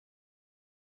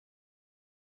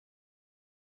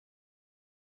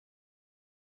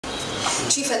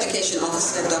Chief Education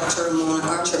Officer Dr. Mona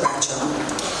Archer-Bradshaw,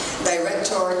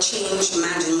 Director Change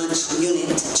Management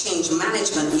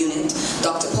Unit,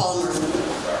 Dr. Paul Murphy,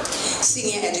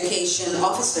 Senior Education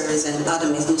Officers and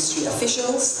other ministry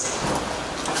officials.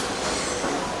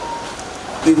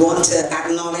 We want to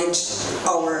acknowledge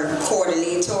our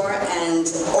coordinator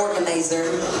and organizer,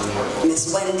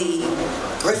 Ms. Wendy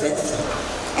Griffith,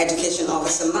 Education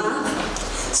Officer Ma,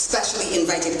 specially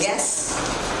invited guests,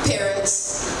 parents,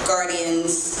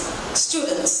 guardians,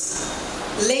 students,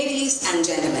 ladies and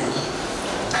gentlemen.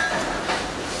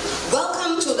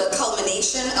 Welcome to the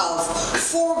culmination of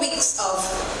 4 weeks of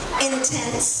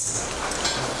intense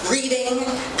reading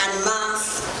and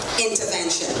math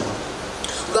intervention.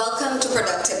 Welcome to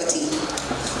productivity.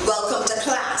 Welcome to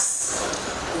class.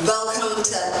 Welcome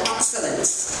to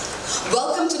excellence.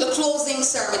 Welcome to the closing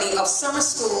ceremony of Summer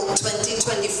School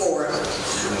 2024.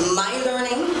 My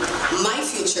learning, my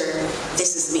future,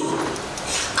 this is me.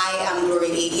 I am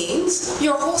Gloria A. Haynes,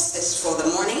 your hostess for the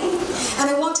morning, and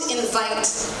I want to invite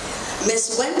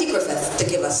Miss Wendy Griffith to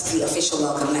give us the official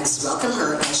welcome. Let's welcome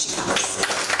her as she comes.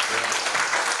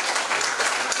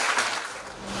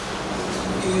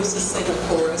 You used to sing a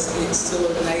chorus, and it's so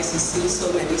nice to see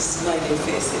so many smiling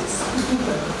faces.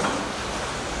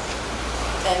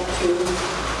 Thank you,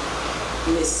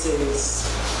 Mrs.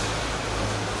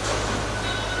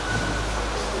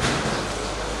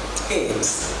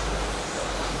 Haynes.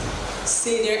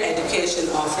 Senior Education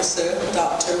Officer,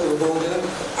 Dr. Mona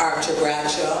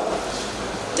Archer-Bradshaw.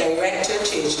 Director,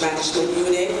 Change Management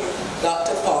Unit,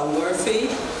 Dr. Paul Murphy.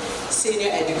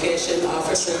 Senior Education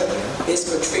Officer,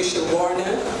 Ms. Patricia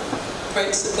Warner.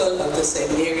 Principal of the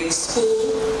St. Mary's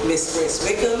School, Ms. Grace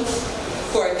Wickham.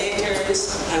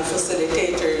 Coordinators and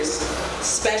facilitators,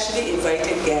 specially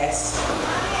invited guests,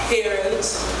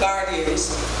 parents,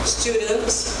 guardians,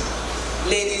 students,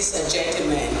 ladies and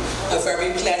gentlemen, a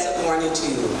very pleasant morning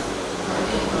to you.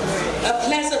 A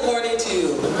pleasant morning to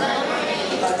you.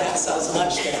 Oh, that sounds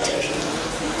much better.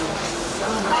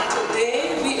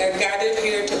 Today we are gathered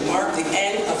here to mark the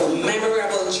end of a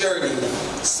memorable journey,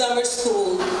 Summer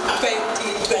School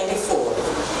 2024.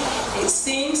 It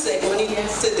seems like only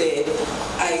yesterday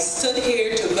I stood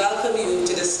here to welcome you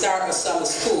to the start of summer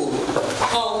school.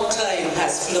 How time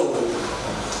has flown.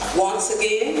 Once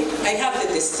again, I have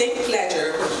the distinct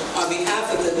pleasure on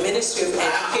behalf of the Ministry of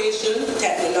Education,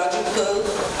 Technological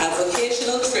and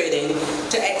Vocational Training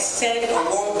to extend a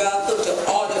warm welcome to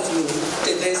all of you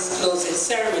to this closing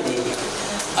ceremony.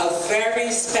 A very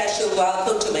special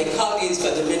welcome to my colleagues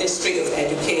from the Ministry of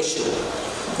Education,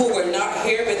 who were not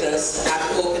here with us at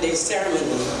the opening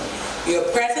ceremony. Your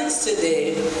presence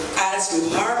today adds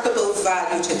remarkable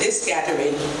value to this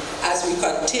gathering as we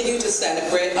continue to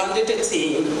celebrate under the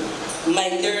theme, My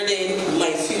Learning,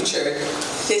 My Future,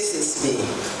 This Is Me.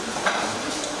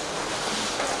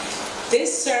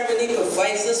 This ceremony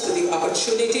provides us with the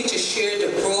opportunity to share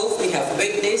the growth we have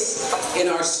witnessed in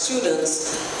our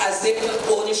students as they take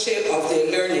ownership of their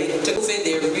learning, to improve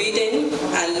their reading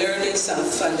and learning some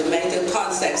fundamental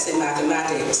concepts in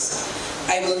mathematics.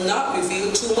 I will not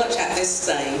reveal too much at this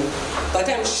time, but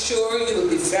I'm sure you will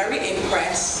be very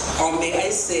impressed, or may I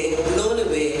say blown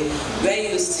away,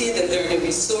 when you see the learning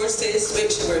resources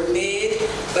which were made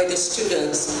by the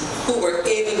students who were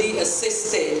ably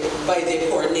assisted by their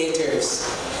coordinators.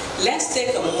 Let's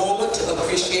take a moment to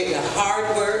appreciate the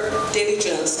hard work,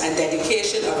 diligence, and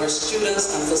dedication of our students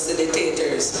and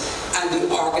facilitators and the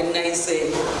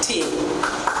organizing team.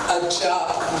 A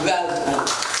job well done.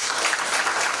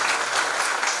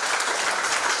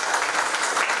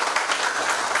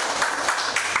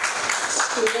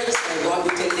 Students, I want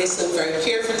you to listen very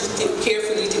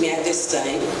carefully to me at this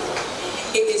time.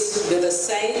 It is with a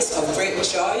sense of great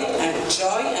joy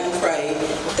and pride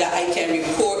that I can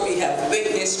report we have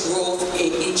witnessed growth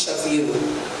in each of you.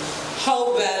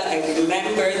 How well I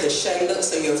remember the shy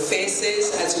looks on your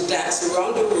faces as you dance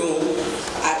around the room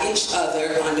at each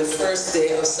other on the first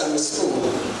day of summer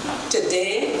school.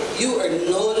 Today, you are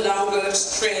no longer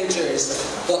strangers,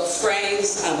 but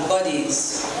friends and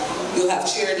buddies. You have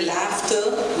shared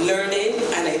laughter, learning,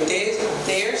 and I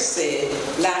dare say,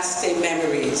 lasting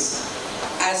memories.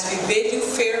 As we bid you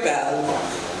farewell,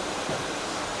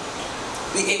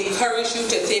 we encourage you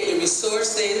to take the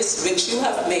resources which you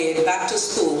have made back to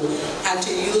school and to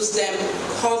use them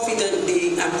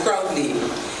confidently and proudly.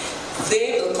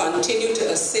 They will continue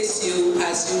to assist you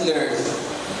as you learn.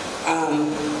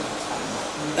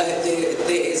 There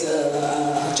is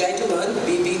a gentleman,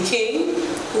 B.B. King,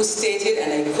 who stated,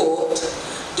 and I quote,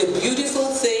 "The beautiful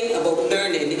thing about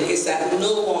learning is that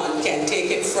no one can take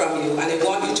it from you." And I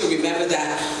want you to remember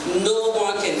that no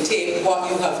one can take what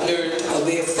you have learned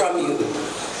away from you.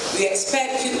 We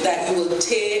expect that you will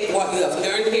take what you have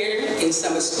learned here in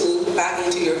summer school back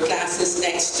into your classes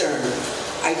next term.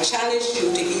 I challenge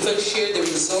you to even share the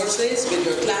resources with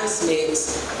your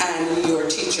classmates and your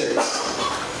teachers.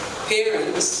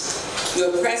 Parents,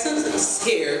 your presence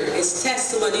here is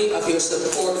testimony of your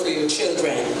support for your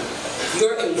children.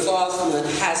 Your involvement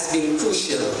has been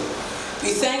crucial.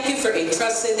 We thank you for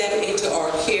entrusting them into our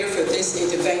care for this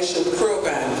intervention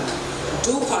program.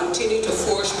 Do continue to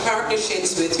forge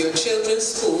partnerships with your children's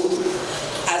school,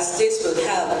 as this will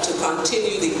help to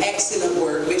continue the excellent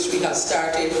work which we have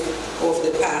started over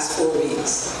the past 4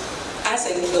 weeks. As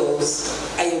I close,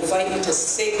 I invite you to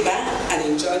sit back and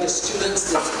enjoy the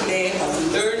students' display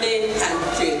of learning and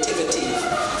creativity.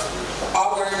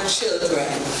 Our children,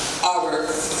 our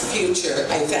future.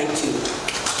 I thank you.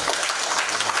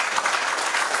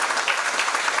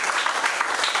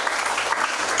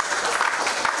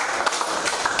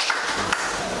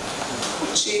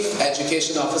 Chief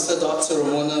Education Officer Dr.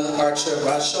 Ramona Archer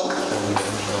Bradshaw,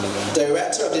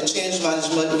 Director of the Change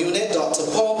Management Unit Dr.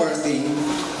 Paul Murphy,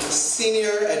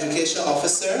 Senior Education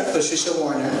Officer Patricia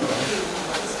Warner,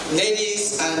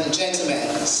 ladies and gentlemen,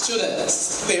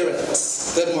 students,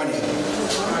 parents, good morning.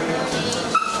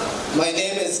 My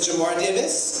name is Jamar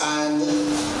Davis and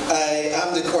I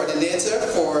am the coordinator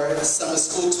for Summer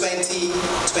School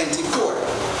 2024.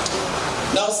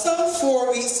 Now, some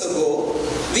 4 weeks ago,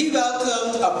 we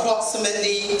welcomed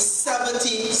approximately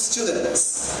 70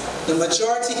 students. The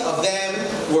majority of them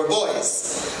were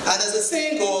boys. And as the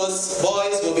saying goes,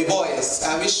 boys will be boys.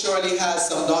 And we surely had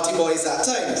some naughty boys at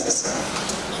times.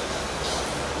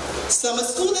 Summer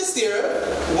school this year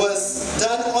was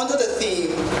done under the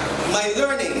theme, My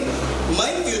Learning,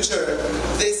 My Future,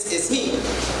 This Is Me.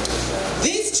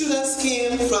 These students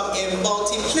came from a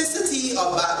multiplicity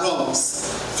of backgrounds,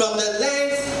 from the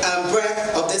length and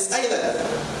breadth of this island.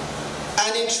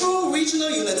 And in true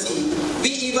regional unity, we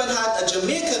even had a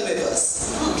Jamaican with us.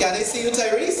 Can I see you,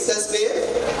 Tyrese? That's babe.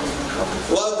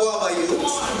 Well, go on, my youth.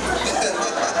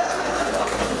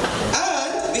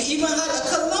 And we even had a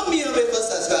Colombian with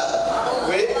us as well.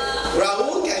 Right?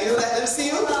 Raul, can you let them see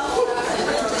you?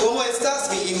 Como estás,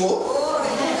 mi hijo?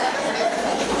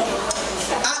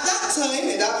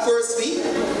 In that first week,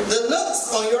 the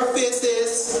looks on your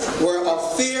faces were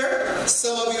of fear,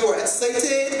 some of you were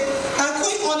excited, and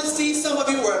quite honestly, some of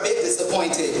you were a bit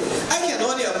disappointed. I can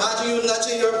only imagine you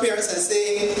nudging your parents and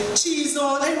saying, "Cheese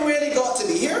on, I really got to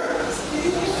be here."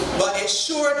 But it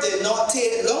sure did not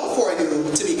take long for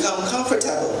you to become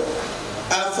comfortable,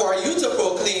 and for you to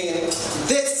proclaim,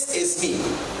 "This is me."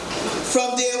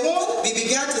 From day one, we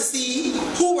began to see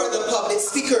who were the public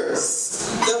speakers,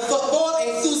 the football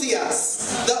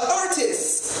enthusiasts, the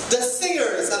artists, the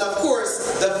singers, and of course,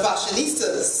 the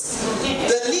fashionistas,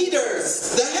 the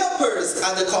leaders, the helpers,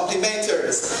 and the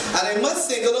complimenters. And I must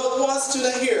single out one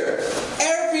student here.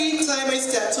 Every time I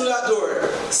step through that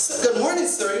door, "Good morning,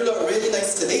 sir, you look really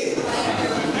nice today."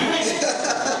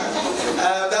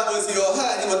 That was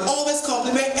Johan. He would always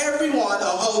compliment everyone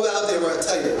on how well they were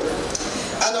attired.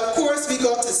 And of course, we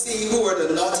got to see who were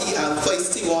the naughty and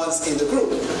feisty ones in the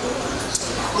group.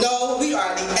 Now, we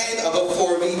are at the end of a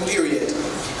 4-week period.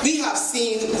 We have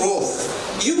seen growth.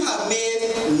 You have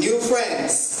made new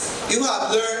friends. You have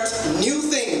learned new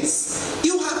things.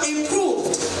 You have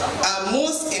improved. And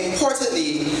most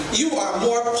importantly, you are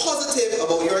more positive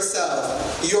about yourself,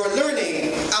 your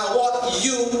learning, and what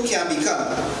you can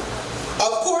become.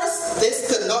 Of course, this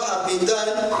could not have been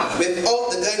done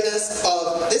without the guidance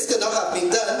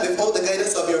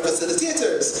of your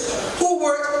facilitators, who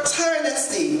work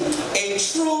tirelessly in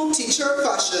true teacher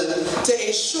fashion to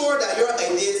ensure that your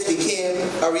ideas became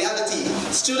a reality.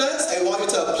 Students, I want you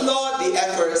to applaud the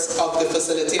efforts of the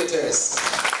facilitators.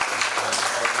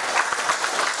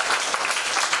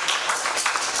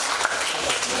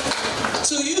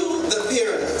 To you, the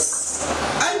parents,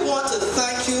 I want to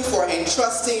thank you for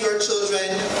entrusting your children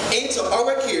into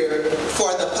our care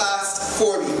for the past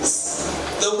 4 weeks.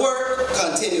 The work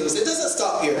continues. It doesn't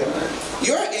stop here.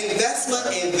 Your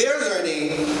investment in their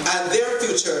learning and their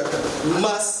future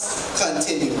must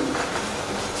continue.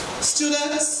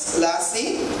 Students,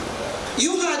 lastly,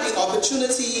 you had the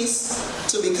opportunities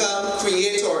to become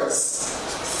creators,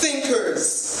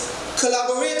 thinkers,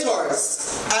 collaborators,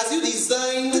 as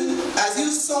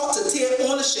you sought to take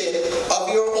ownership of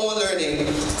your own learning,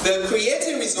 by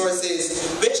creating resources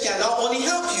which can not only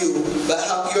help you, but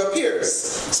help your peers.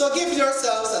 So give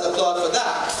yourselves an applause for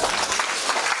that.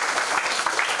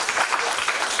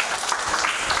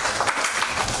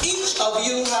 Each of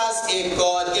you has a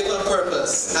God-given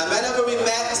purpose, and whenever we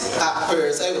met at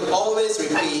prayers, I will always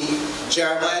repeat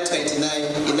Jeremiah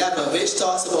 29:11, which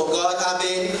talks about God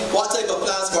having what type of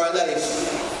plans for our life?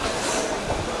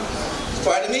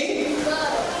 Pardon me?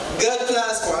 Good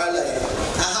plans for our life,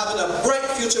 and having a bright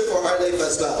future for our life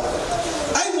as well.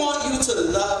 I want you to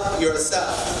love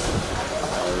yourself.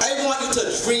 I want you to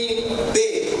dream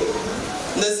big.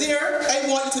 Nazir, I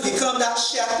want you to become that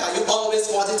chef that you always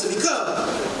wanted to become.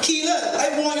 Keelan,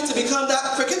 I want you to become that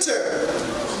cricketer.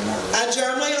 And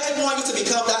Jeremiah, I want you to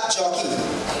become that jockey.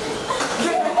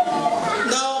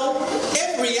 Now,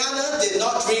 if Rihanna did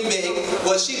not dream big,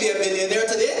 would she be a millionaire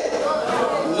today?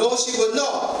 No, she would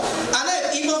not. And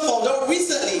I've even found out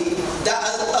recently that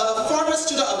a former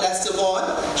student of Leicester Vaughan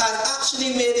has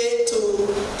actually made it to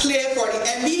play for the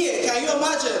NBA. Can you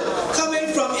imagine?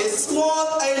 Coming from a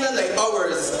small island like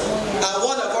ours, and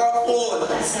one of our own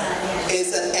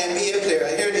is an NBA player.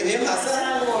 I hear the name,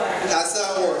 Hassan?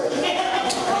 Hassan Ward.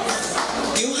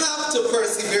 You have to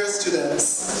persevere,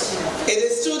 students. It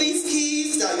is through these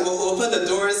keys that you will open the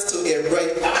doors to a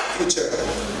bright future.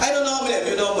 I don't know how many of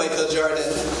you know Michael Jordan.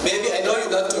 Maybe I know you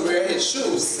love to wear his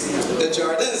shoes, the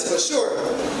Jordans for sure.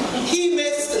 He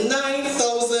missed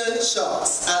 9,000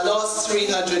 shots and lost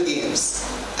 300 games.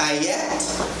 And yet,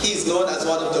 he's known as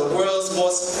one of the world's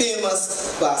most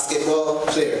famous basketball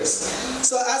players.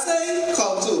 So as I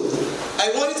conclude,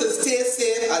 I want you to stay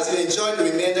safe as you enjoy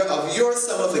the remainder of your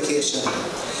summer vacation.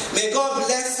 May God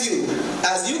bless you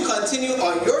as you continue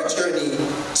on your journey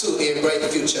to a bright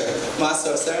future.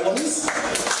 Master of Ceremonies.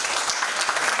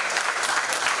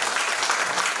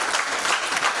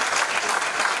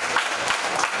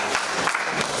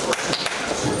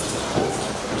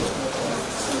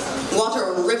 What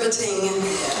a riveting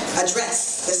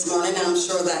address this morning, and I'm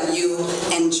sure that you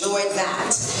enjoyed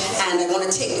that. And I want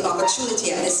to take the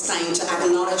opportunity at this time to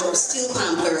acknowledge our steel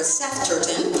pan player, Seth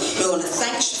Turton. We want to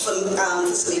thank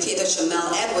facilitator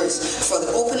Shamel Edwards for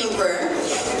the opening prayer.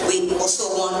 We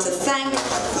also want to thank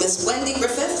Ms. Wendy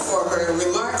Griffith for her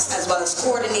remarks, as well as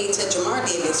coordinator Jamar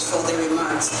Davis for their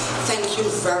remarks. Thank you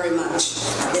very much.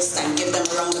 At this time, give them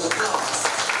a round of applause.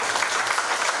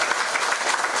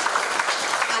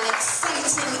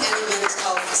 Exciting element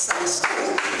of summer school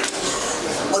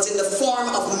was in the form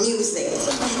of music,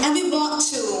 and we want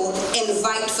to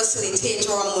invite facilitator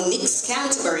Monique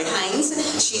Canterbury Hines.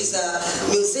 She's a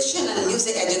musician and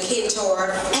music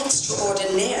educator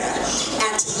extraordinaire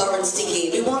at Lawrence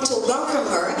DK. We want to welcome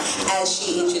her as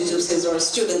she introduces our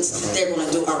students. They're going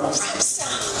to do a rap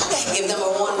song. Give them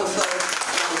a wonderful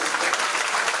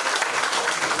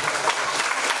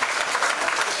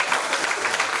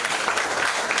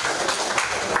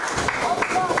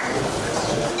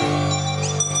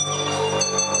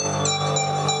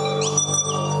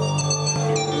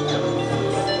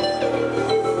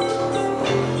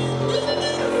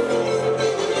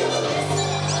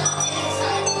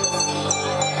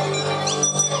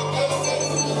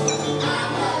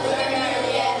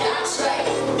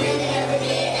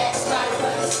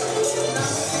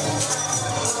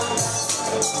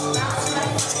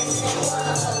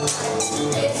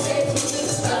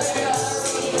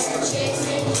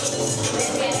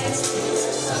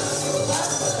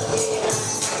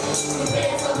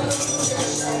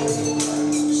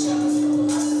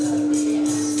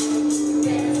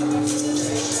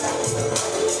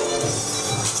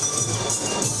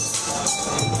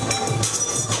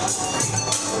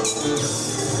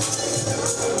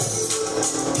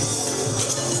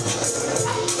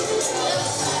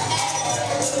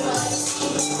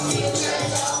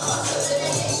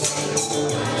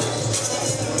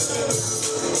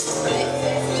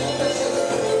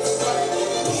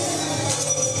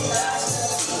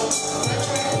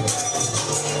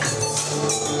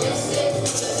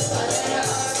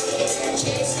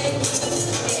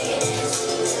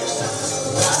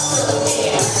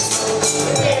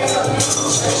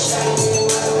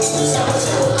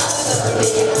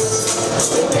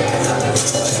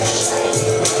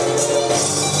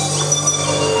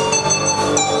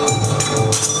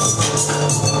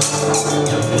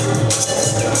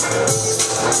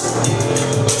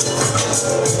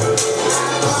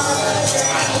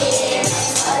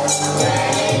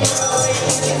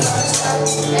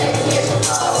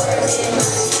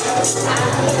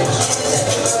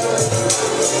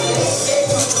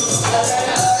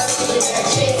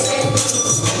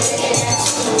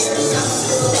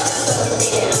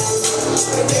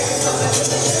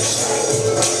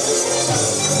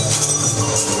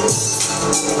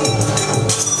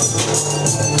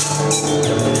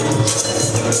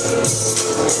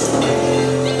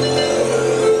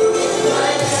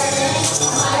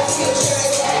My future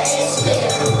that is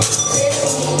clear.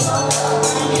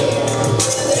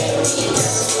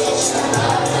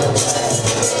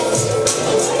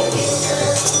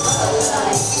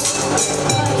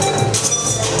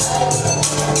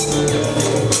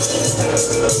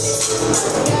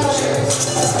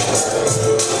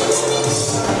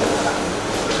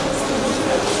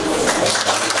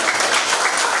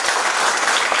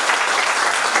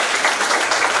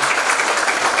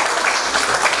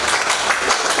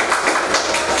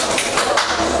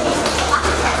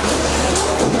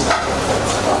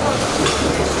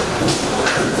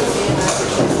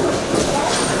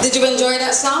 enjoy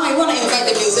that song? I want to invite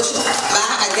the musicians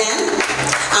back again.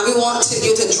 And we want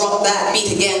you to drop that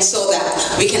beat again so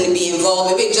that we can be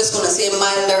involved. We're just going to say,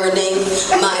 my learning,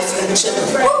 my future.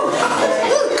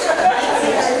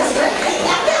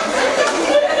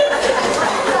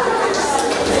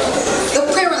 The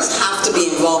parents have to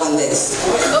be involved in this.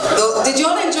 Did you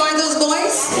all enjoy those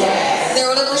boys? Yes. They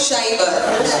were a little shy, but,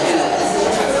 you know.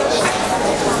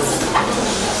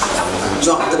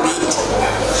 Drop the beat.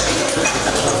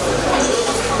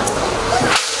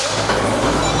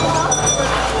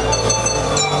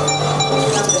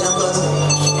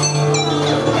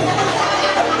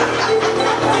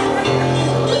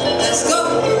 Let's go.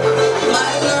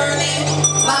 My learning,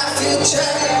 my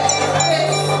future.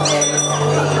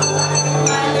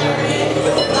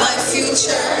 My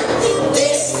future,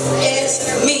 this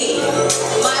is me.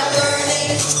 My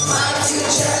learning, my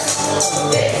future.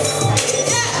 This is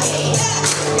me.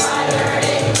 My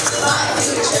learning, my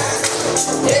future.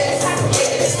 This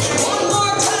is one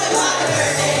more time. My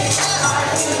learning, my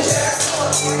future.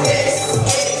 This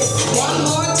is one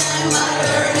more time. My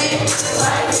learning,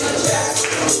 my future.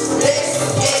 This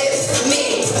is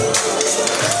me.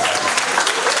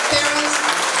 Parents,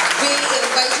 we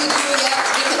invited you yet.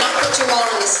 We cannot put you all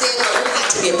on the stage, but you have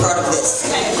to be a part of this.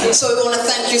 So we want to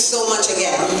thank you so much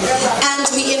again. And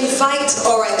we invite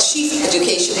our Chief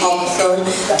Education Officer,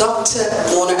 Dr.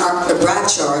 Mona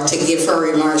Bradshaw, to give her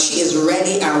remarks. She is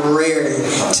ready and raring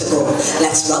to go.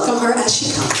 Let's welcome her as she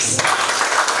comes.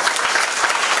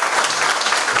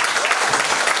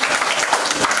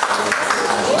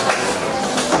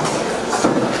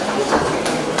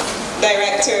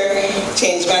 Director,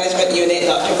 Change Management Unit,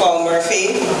 Dr. Paul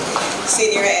Murphy,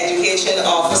 Senior Education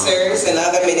Officers and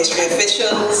other ministry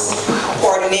officials,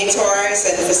 coordinators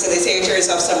and facilitators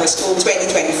of Summer School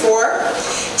 2024,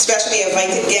 especially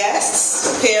invited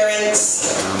guests,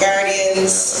 parents,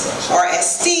 guardians, our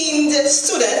esteemed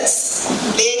students,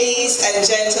 ladies and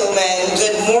gentlemen,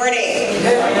 good morning.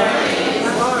 Good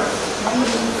morning.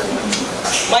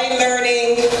 My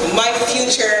learning, my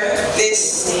future,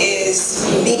 this is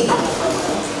me.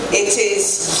 It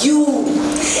is you.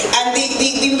 And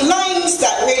the lines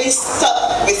that really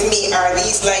stuck with me are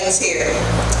these lines here.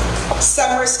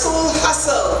 Summer school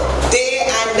hustle, day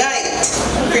and night,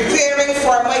 preparing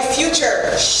for my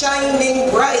future,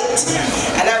 shining bright.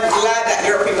 And I'm glad that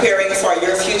you're preparing for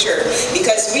your future,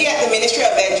 because we at the Ministry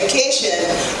of Education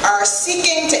are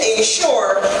seeking to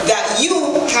ensure that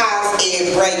you have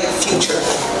a bright future.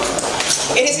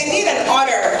 It is indeed an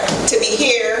honor to be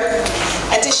here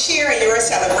and to share in your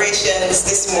celebrations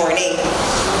this morning.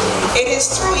 It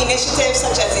is through initiatives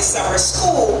such as the Summer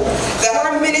School that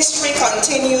our ministry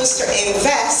continues to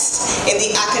invest in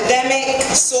the academic,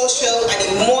 social, and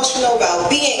emotional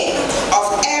well-being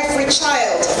of every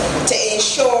child to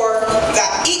ensure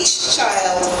that each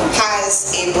child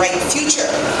has a bright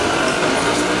future.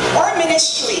 Our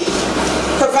ministry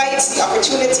provides the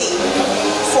opportunity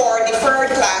for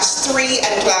deferred Class 3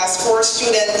 and Class 4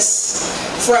 students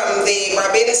from the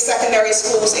Barbados Secondary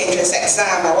School's entrance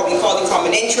exam, or what we call the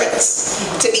common entrance,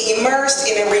 to be immersed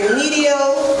in a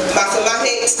remedial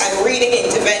mathematics and reading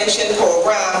intervention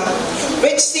program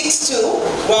which seeks to,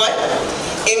 1,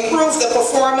 improve the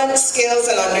performance, skills,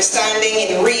 and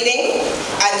understanding in reading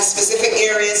and specific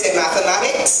areas in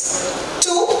mathematics.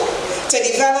 2, to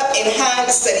develop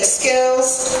enhanced study skills,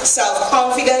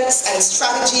 self-confidence, and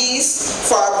strategies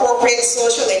for appropriate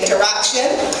social interaction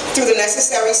through the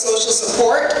necessary social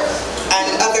support and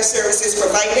other services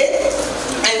provided.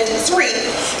 And 3,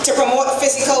 to promote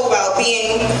physical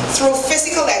well-being through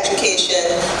physical education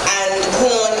and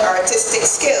hone artistic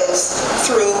skills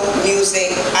through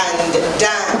music and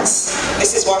dance.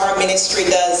 This is what our ministry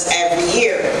does every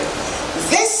year.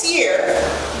 This year,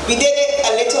 we did it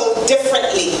a little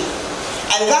differently.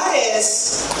 And that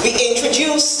is, we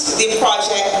introduced the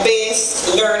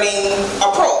project-based learning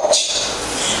approach.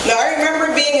 Now, I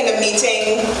remember being in a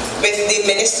meeting with the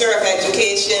Minister of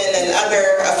Education and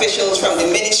other officials from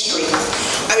the ministry,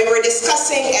 and we were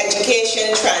discussing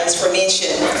education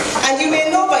transformation. And you may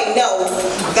know by now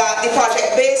that the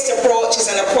project-based approach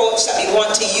is an approach that we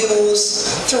want to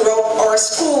use throughout our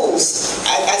schools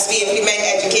as we implement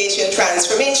education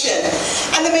transformation.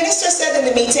 And the minister said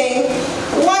in the meeting,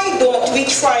 why don't we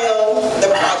trial the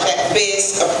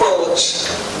project-based approach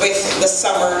with the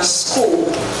summer school?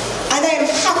 And I am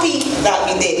happy that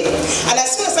we did. And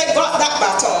as soon as I got that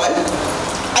baton,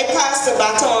 I passed the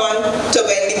baton to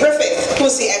Wendy Griffith,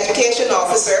 who's the education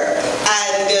officer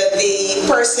and the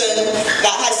person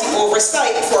that has the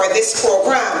oversight for this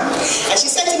program. And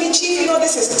she said to me, Chief, you know,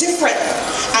 this is different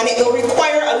and it will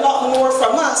require a lot more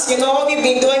from us past, you know, we've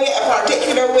been doing it a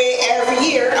particular way every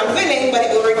year. I'm willing, but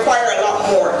it will require a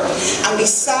lot more. And we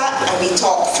sat and we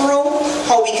talked through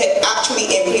how we could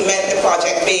actually implement the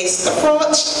project-based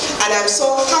approach. And I'm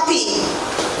so happy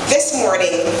this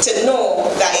morning to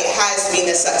know that it has been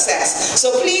a success.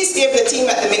 So please give the team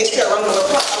at the Ministry a round of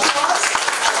applause.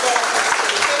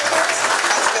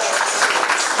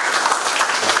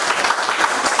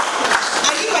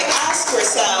 And you might ask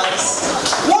yourselves,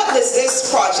 what does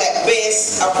this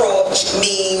project-based approach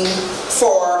mean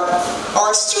for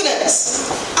our students?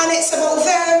 And it's about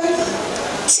them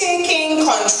taking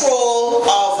control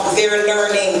of their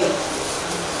learning.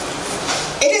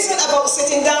 It isn't about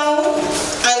sitting down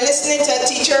and listening to a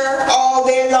teacher all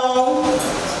day long,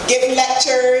 giving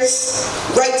lectures,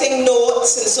 writing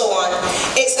notes, and so on.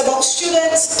 It's about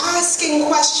students asking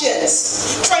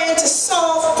questions, trying to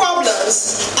solve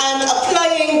problems, and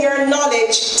applying their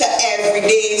knowledge to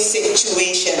everyday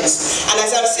situations. And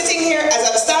as I'm sitting here, as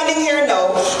I'm standing here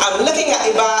now, I'm looking at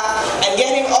the back and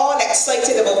getting all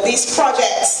excited about these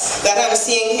projects that I'm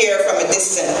seeing here from a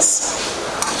distance.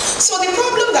 So the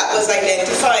problem that was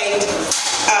identified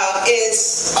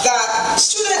is that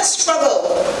students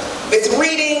struggle with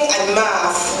reading and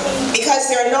math because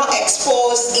they're not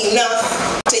exposed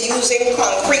enough to using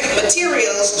concrete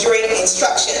materials during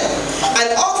instruction,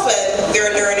 and often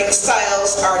their learning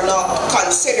styles are not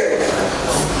considered.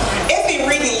 If we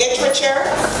read the literature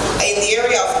in the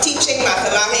area of teaching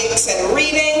mathematics and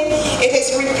reading, it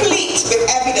is replete with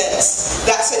evidence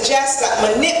that suggests that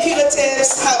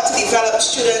manipulatives help to develop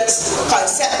students'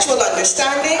 conceptual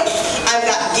understanding, and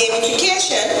that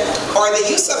gamification, or the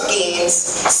use of games,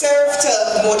 serve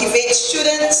to motivate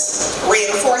students,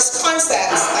 reinforce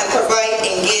concepts, and provide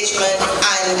engagement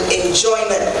and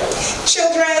enjoyment.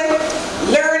 Children,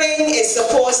 learning is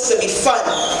supposed to be fun.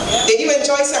 Did you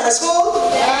enjoy summer school?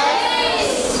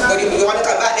 Yes. Or do you want to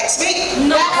come back next week?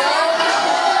 No.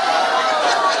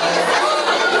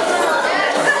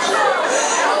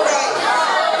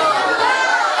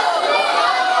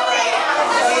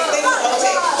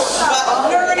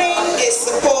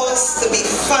 To be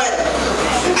fun.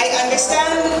 I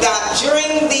understand that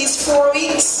during these 4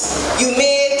 weeks, you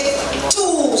made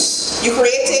tools, you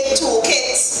created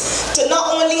toolkits to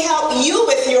not only help you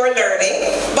with your learning,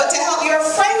 but to help your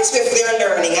friends with their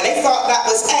learning, and I thought that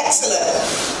was excellent.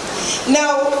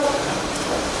 Now,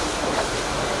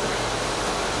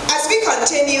 as we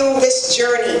continue this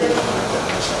journey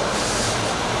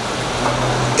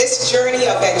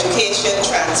of education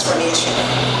transformation,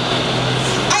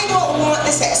 want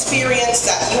this experience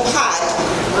that you had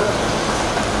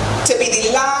to be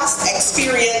the last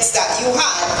experience that you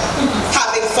had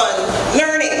having fun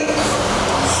learning.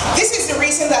 This is the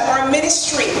reason that our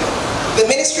ministry, the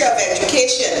Ministry of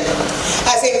Education,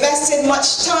 has invested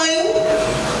much time,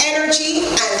 energy,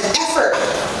 and effort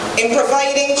in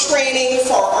providing training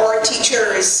for our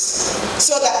teachers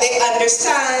so that they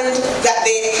understand that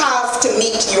they have to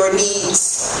meet your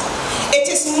needs. It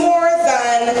is more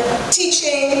than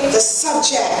teaching the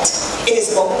subject. It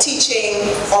is about teaching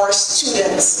our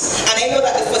students. And I know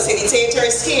that the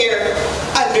facilitators here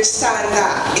understand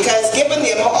that, because given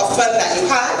the amount of fun that you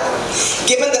had,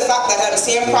 given the fact that I'm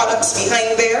seeing products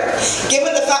behind there,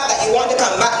 given the fact that you want to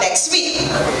come back next week,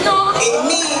 it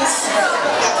means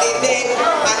that they did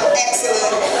an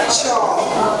excellent job.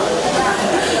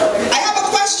 I have a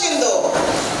question though.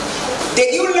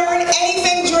 Did you learn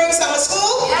anything during summer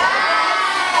school?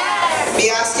 Let me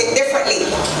ask it differently.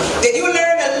 Did you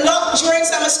learn a lot during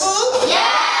summer school?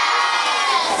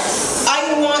 Yes!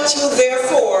 I want you,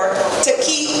 therefore, to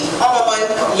keep on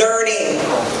learning.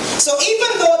 So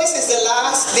even though this is the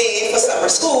last day for summer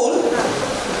school,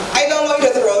 I don't want you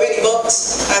to throw away the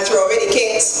books and throw away the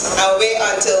kits and wait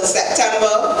until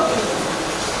September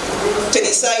to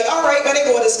decide, all right, when I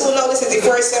go to school now, this is the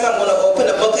first time I'm going to open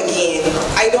a book again.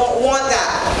 I don't want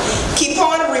that. Keep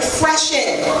on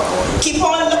refreshing. Keep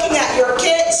on looking at your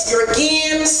kids, your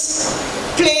games,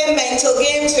 playing mental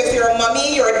games with your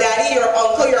mommy, your daddy, your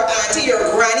uncle, your auntie,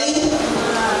 your granny.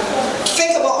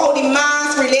 Think about how the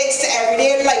math relates to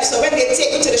everyday life. So when they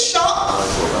take you to the shop,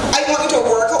 I want you to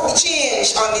work out the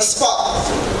change on the spot.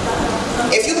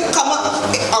 If you come up,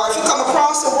 or if you come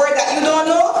across a word that you don't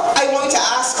know, I want you to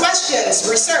ask questions,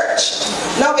 research.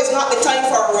 Now is not the time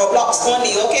for Roblox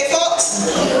only, okay folks?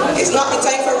 It's not the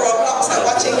time for Roblox and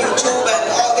watching YouTube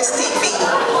and all this TV.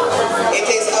 It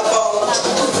is about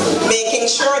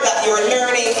making sure that your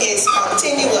learning is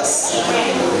continuous.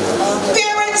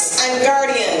 Parents and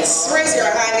guardians, raise your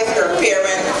hand if you're a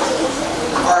parent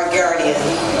or a guardian.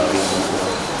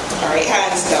 Alright,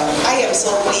 hands down. I am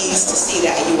so pleased to see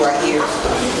that you are here,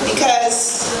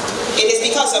 because it is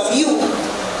because of you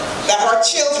that our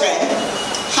children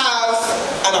have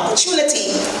an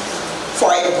opportunity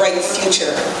for a bright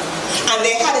future. And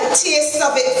they had a taste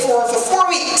of it for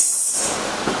 4 weeks.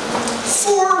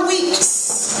 4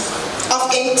 weeks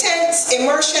of intense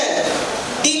immersion,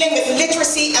 dealing with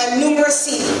literacy and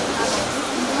numeracy.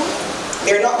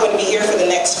 They're not going to be here for the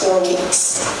next 4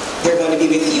 weeks. They're going to be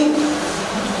with you,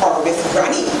 or with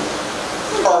granny,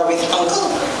 or with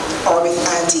uncle, or with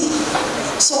auntie.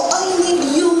 So I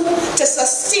need you to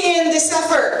sustain this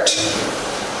effort.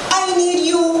 I need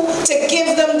you to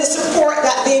give them the support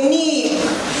that they need.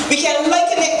 We can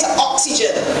liken it to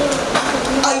oxygen.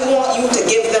 I want you to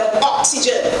give them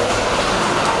oxygen.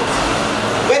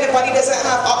 When the body doesn't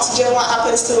have oxygen, what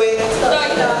happens to it?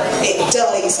 It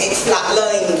dies, it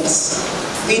flatlines.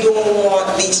 We don't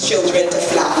want these children to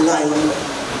flatline.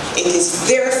 It is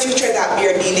their future that we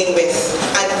are dealing with,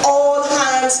 and all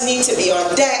hands need to be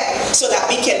on deck so that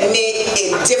we can make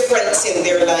a difference in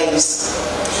their lives.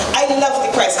 I love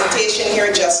the presentation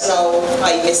here just now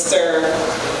by Mr.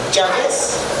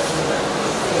 Jarvis.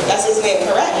 That's his name,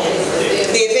 correct?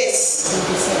 Davis.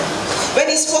 When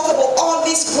he spoke about all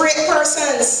these great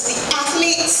persons, the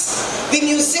athletes, the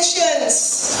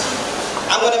musicians,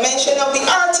 I'm going to mention now the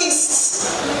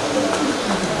artists.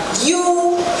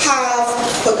 You have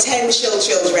potential,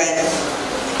 children.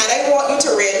 And I want you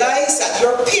to realize that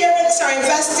your parents are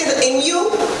invested in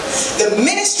you. The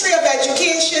Ministry of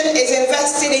Education is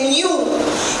invested in you.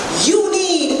 You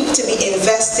need to be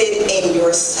invested in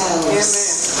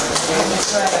yourselves.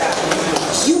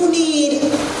 You need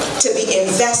to be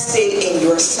invested in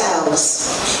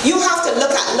yourselves. You have to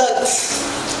look at life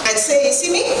and say, you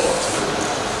see me?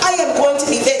 I am going to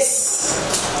be this.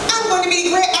 I'm going to be a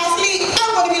great athlete.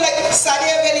 I'm going to be like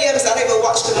Sadia Williams that I will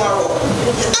watch tomorrow.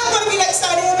 I'm going to be like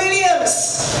Sadia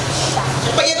Williams.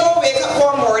 But you don't wake up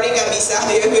one morning and be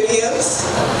Sadia Williams.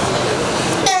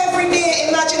 Every day,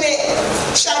 imagine it.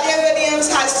 Sadia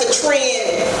Williams has to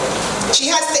train. She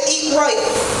has to eat right.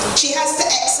 She has to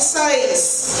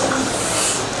exercise.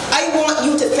 I want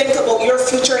you to think about your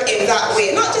future in that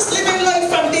way. Not just living life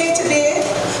from day to day,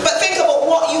 but think about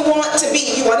what you want to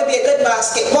be. You want to be a good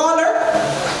basketballer?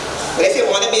 But if you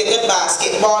want to be a good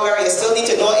basketballer, you still need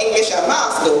to know English and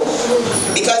math though.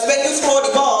 Because when you throw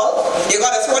the ball, you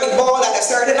got to throw the ball at a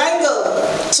certain angle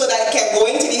so that it can go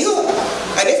into the hoop.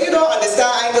 And if you don't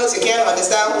understand angles, you can't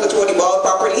understand how to throw the ball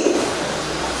properly.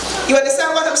 You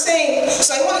understand what I'm saying?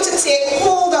 So I want you to take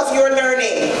hold of your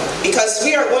learning, because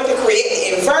we are going to create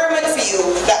the environment for you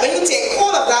that when you take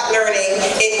hold of that learning,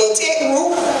 it will take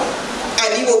root and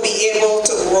you will be able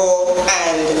to grow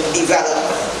and develop.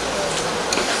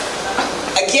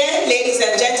 Again, ladies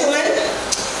and gentlemen,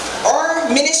 our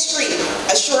ministry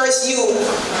assures you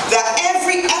that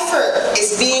every effort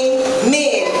is being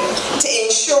made to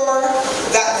ensure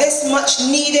that this much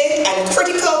needed and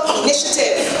critical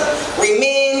initiative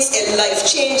remains a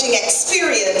life-changing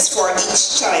experience for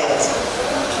each child.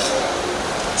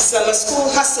 Summer school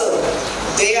hustle,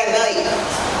 day and night,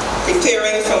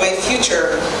 preparing for my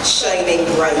future, shining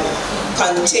bright.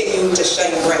 Continue to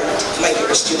shine bright, my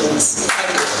dear students.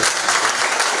 Thank you.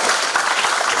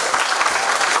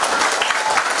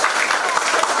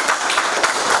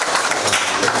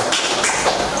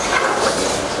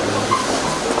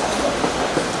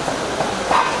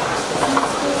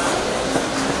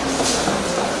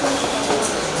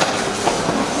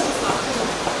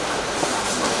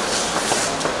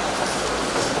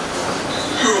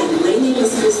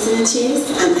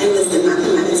 And I was the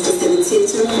mathematics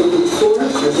facilitator for Group 4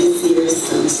 for this year's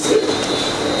semester.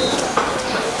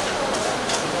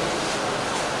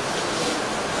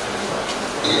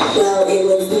 Well, it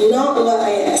was not what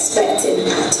I expected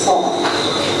at all.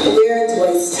 Where do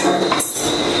I start?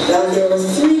 Well, there were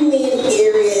 3 main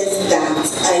areas that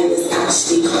I was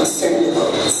actually concerned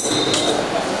about.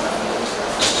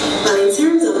 Well, in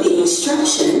terms of the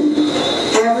instruction,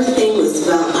 everything was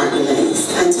well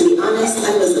organized, and to be honest,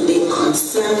 I was a bit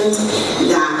concerned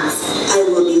that I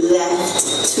will be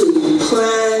left to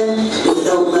plan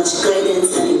without much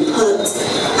guidance and input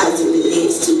as it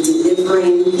relates to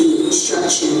delivering the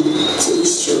instruction to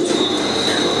these children.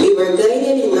 We were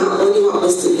guided in not only what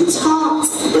was to be taught,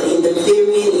 but in the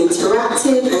varying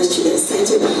interactive and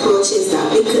student-centered approaches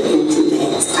that we could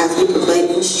implement as we provide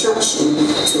instruction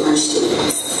to our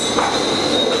students.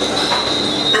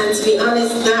 And to be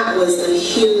honest, that was a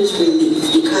huge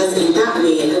relief, because in that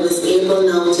way I was able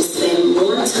now to spend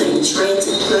more time trying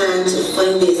to plan to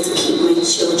find ways to keep my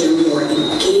children more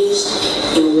engaged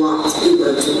in what we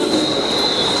were doing.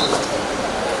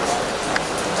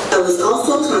 I was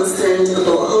also concerned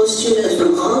about how students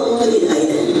from all over the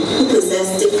island who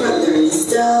possess different learning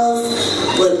styles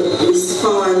would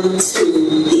respond to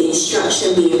the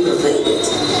instruction being provided.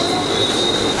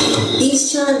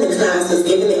 Each child in the class was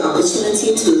given the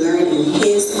opportunity to learn in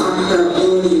his or her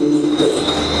own unique way,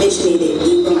 which made it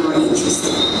even more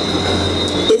interesting.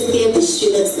 This gave the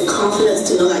students the confidence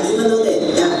to know that even though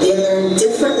that they learn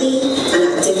differently and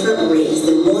at different rates,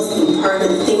 the most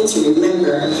important thing to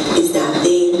remember is that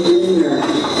they learn.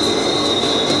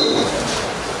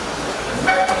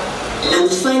 And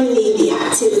finally, the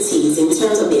activities. In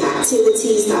terms of the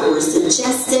activities that were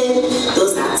suggested,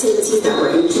 those activities that were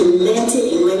implemented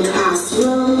in my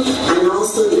classroom, and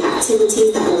also the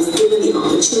activities that I was given the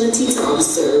opportunity to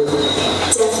observe,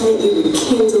 definitely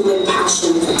rekindled my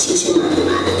passion for teaching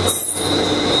mathematics.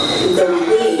 The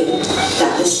way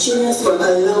that the students were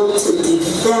allowed to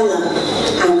develop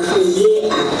and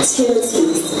create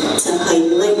activities to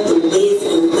highlight the ways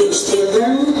in which they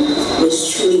learn was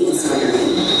truly inspiring.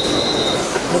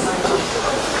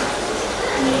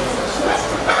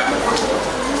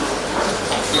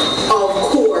 Of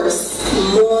course,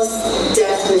 most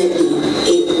definitely,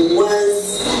 it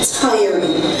was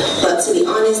tiring, but to be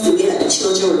honest, the way that the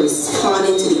children were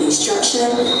responding to the instruction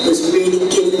was really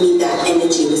giving me that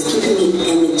energy, it was keeping me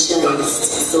energized,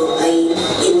 so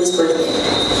it was worth it.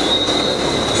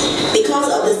 Because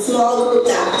of the small group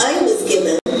that I was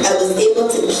given, I was able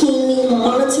to keenly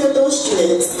monitor those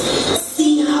students,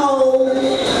 see how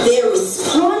they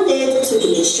responded to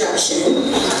the instruction,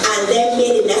 and then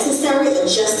made the necessary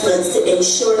adjustments to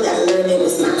ensure that learning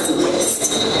was maximized.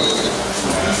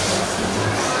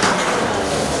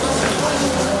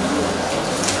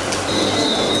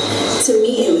 To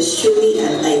me, it was truly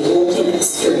an eye-opening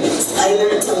experience. I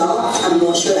learned a lot. I'm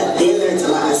not sure that they learned a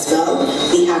lot as well.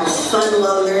 We had fun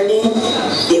while learning.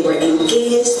 They were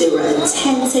engaged, they were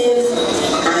attentive,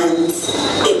 and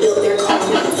it built their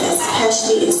confidence,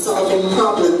 especially in solving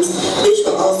problems, which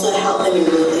will also help them in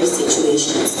real-life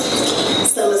situations.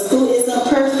 Summer school isn't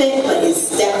perfect, but it's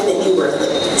definitely worth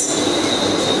it.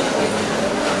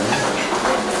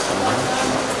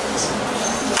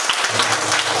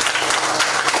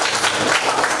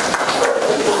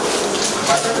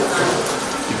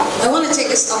 I want to take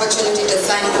this opportunity to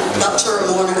thank Dr.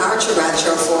 Ramona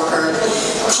Archiraja for her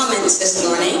comments this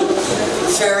morning.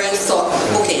 Very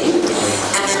thought-provoking.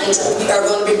 And we are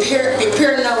going to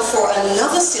prepare now for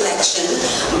another selection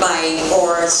by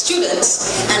our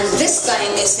students. And this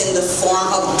time is in the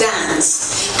form of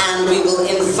dance. And we will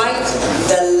invite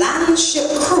the Landship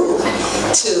crew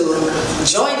to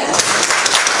join us.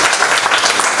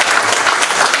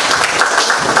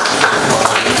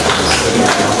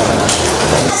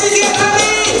 Get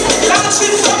ready,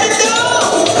 Landship coming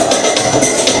down.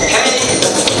 Hey,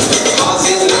 cause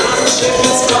the Landship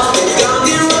is coming down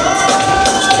the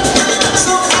road.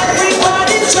 So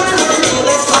everybody join with me,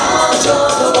 let's all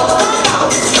join the wall.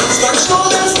 Hands on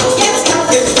shoulders, yes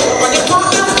captain. On your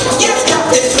partner, yes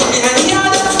captain. From behind the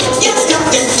other, yes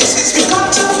captain. This is the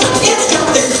culture, yes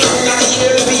captain. I'm not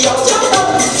here to be out.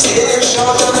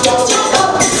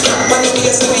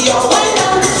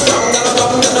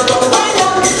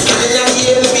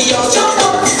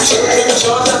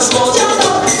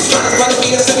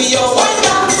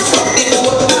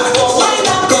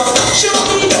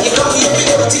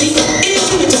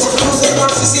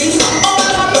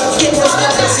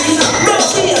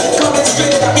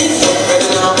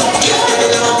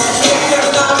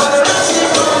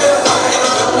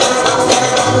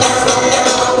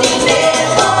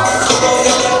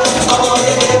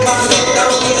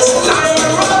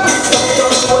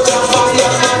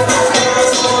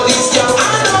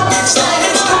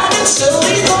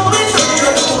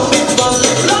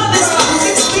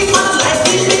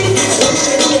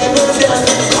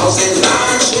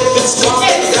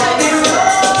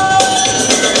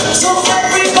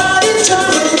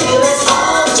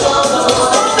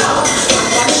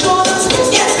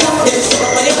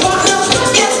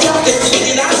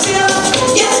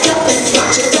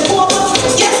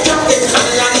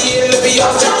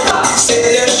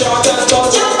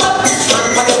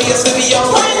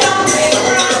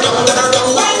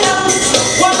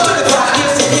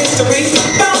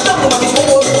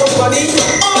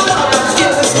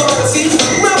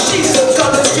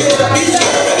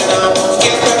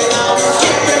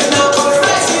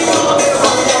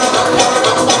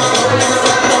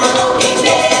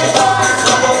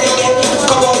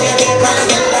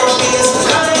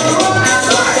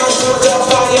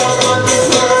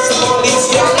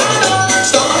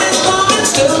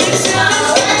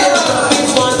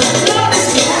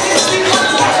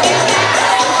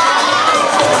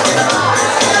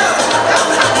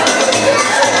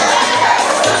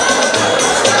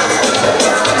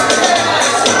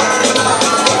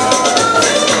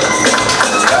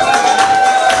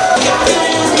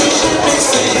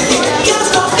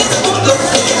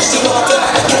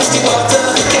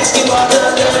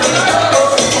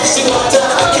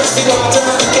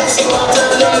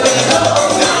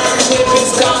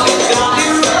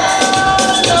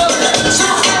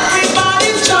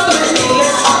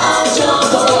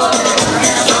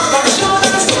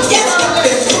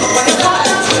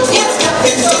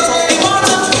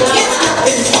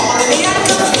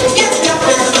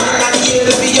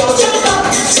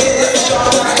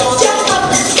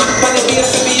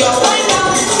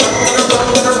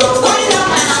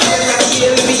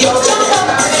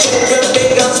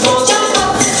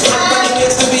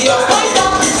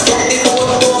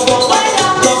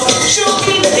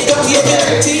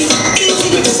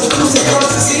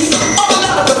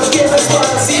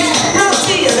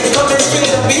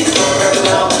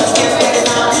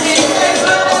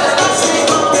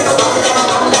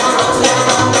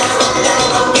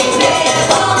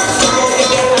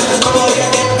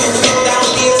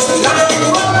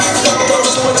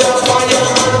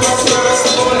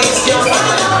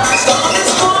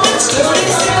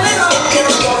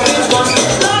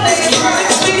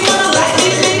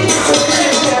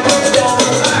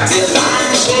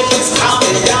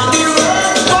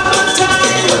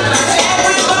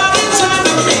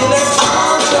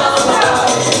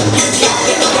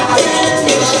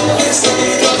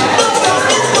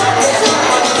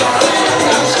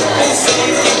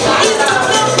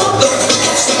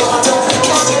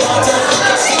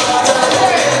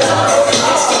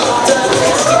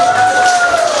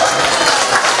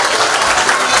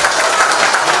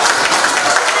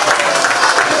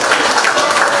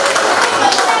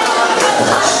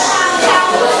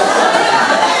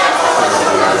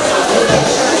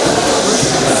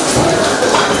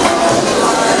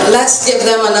 give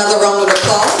them another round of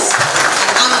applause.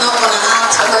 And I'm not going to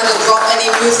ask for her to drop any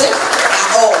music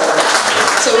at all.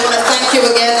 So we want to thank you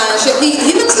again.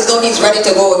 He looks as though he's ready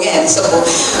to go again. So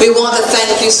we want to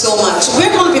thank you so much.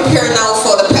 We're going to prepare now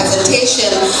for the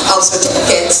presentation of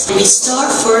certificates. We start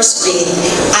first with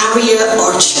Aria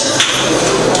Archer.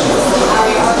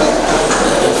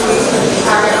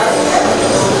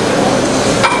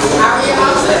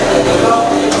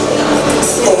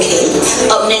 Okay,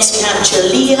 up next we have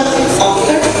Jalea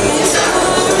Author.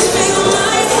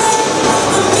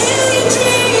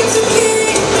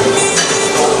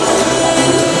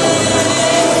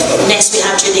 Next we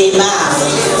have Jade Mab.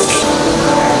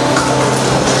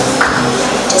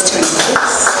 Just turn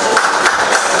this.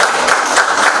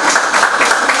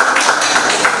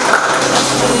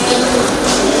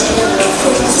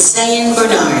 Zayn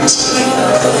Bernard.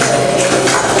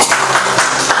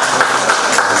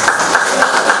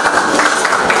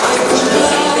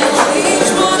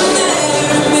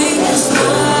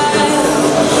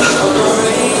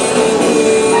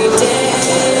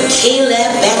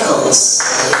 Caleb Beckles.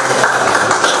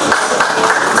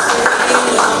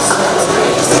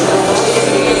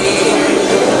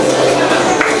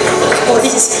 Oh,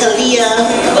 this is Kalia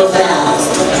Oval.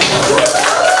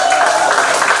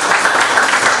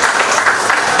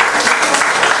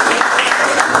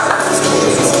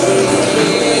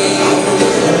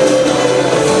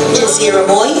 Jazira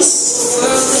Boyce.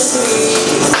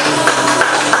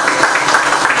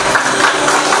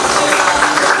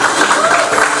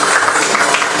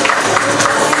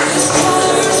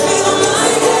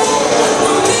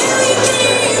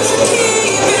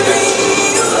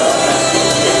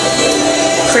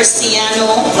 Cristiano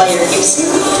Bayer Gibson.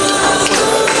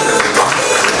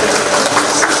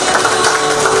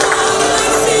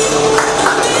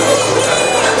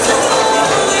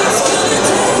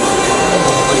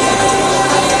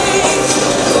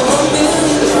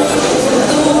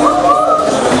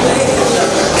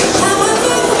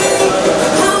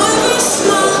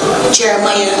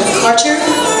 Jeremiah Carter.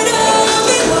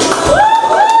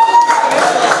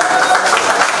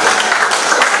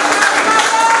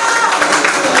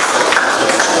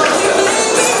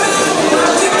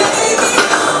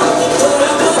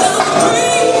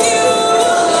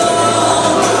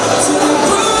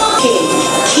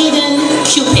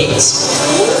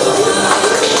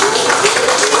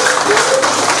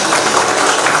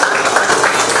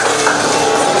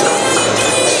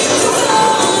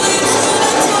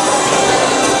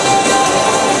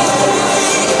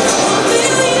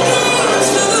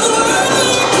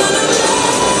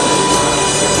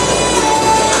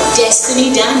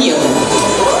 Destiny Daniel.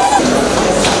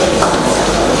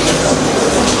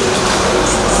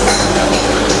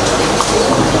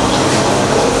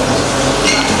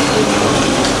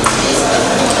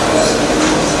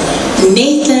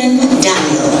 Nathan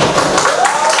Daniel.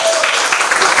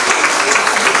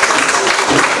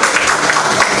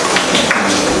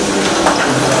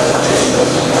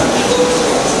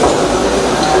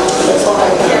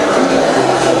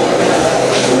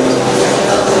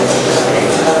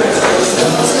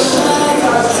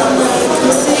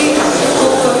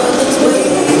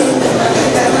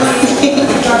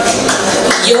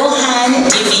 Johan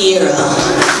de Vieira.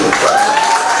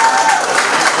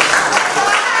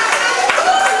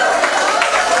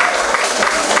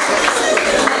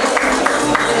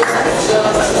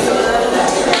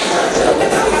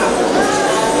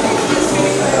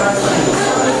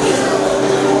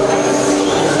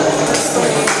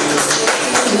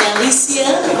 Melicia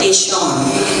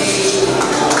Deschamps.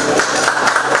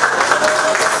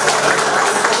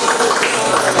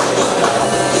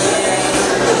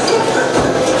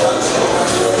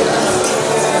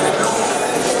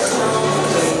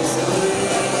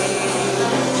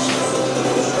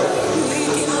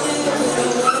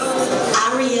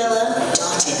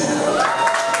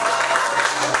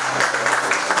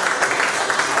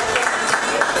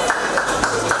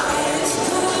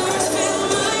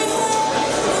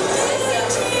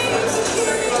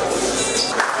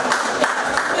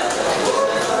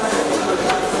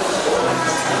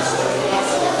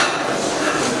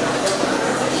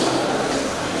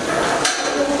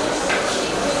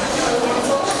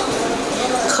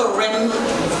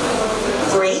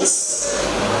 Grace.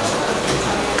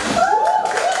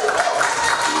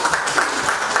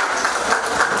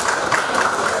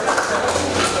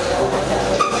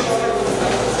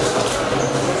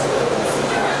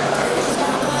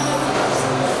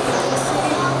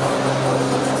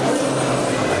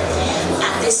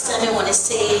 At this time, I want to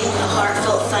say a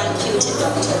heartfelt thank you to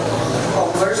Dr.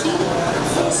 Paul Murphy,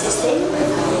 assistant,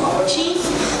 our chief.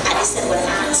 At this time, I want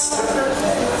to ask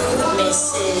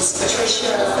Mrs.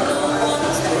 Patricia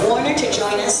Warner to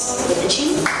join us with the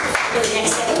chief for the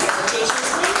next set of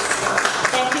presentations, please.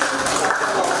 Thank you.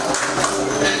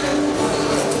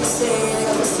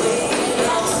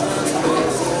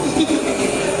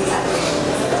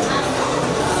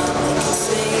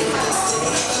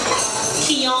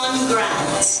 Keon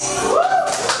Grant.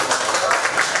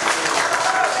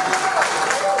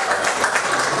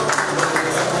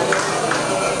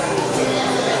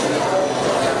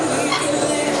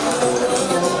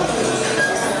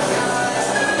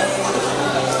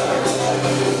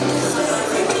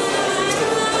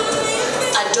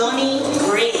 Adoni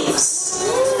Graves.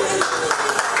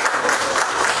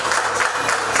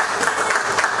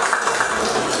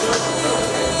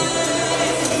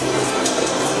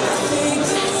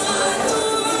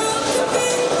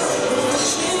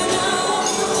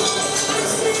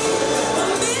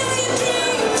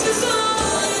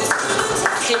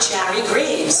 Kajari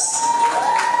Graves.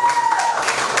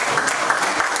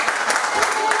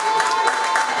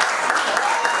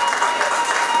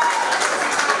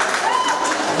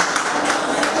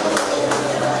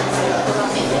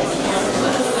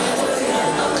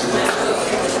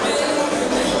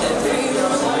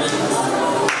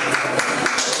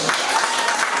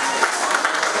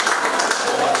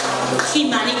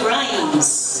 Kimani Grimes.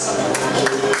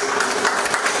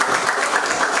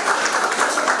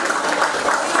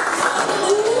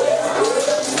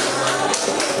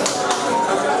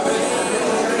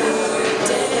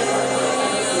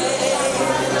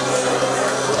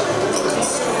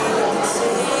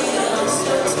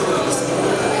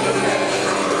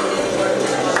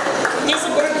 It's a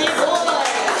birthday boy.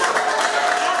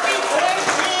 Happy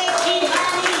birthday,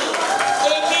 Kimani,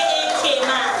 aka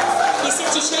K-Man. He said,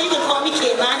 "Tisha, you can call me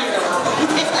K-Man, you know."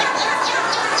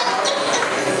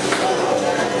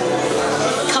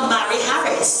 Kamari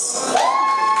Harris.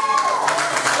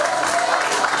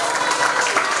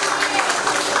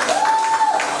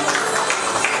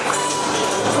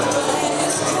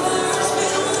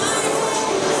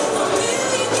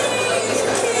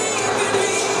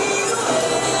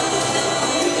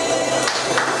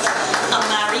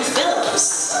 Amari Phillips.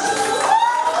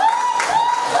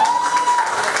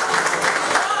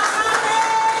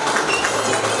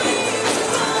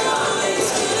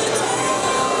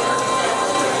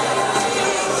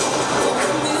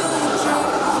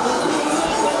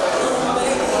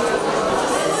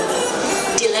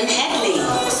 Dylan Headley.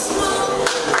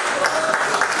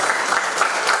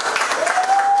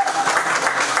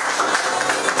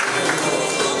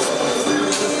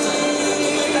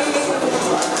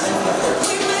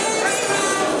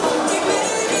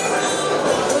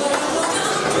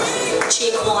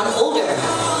 Jaquan Holder.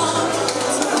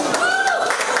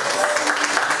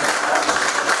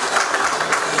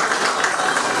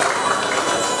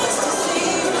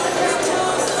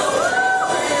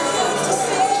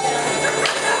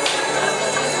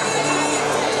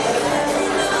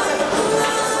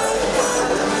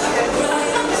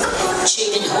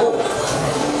 Jaden Hope.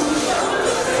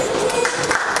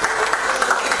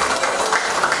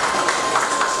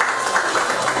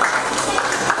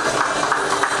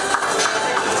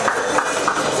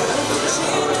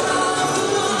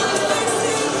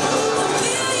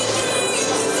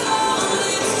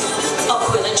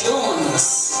 Aquila Jones.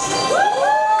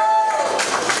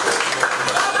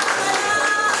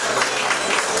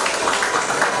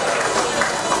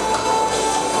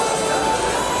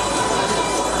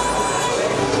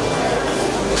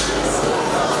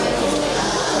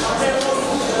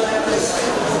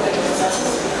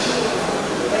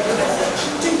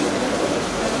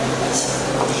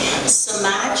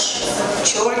 Samaj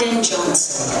Jordan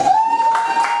Johnson.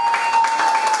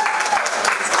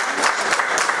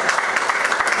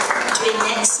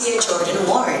 Dwayne Jordan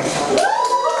Ward.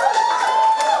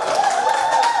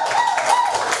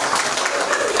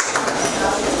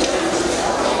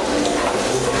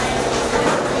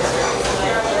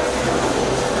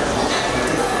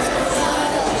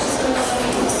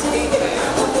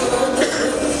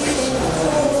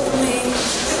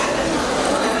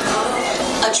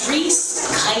 Adris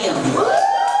Kayam.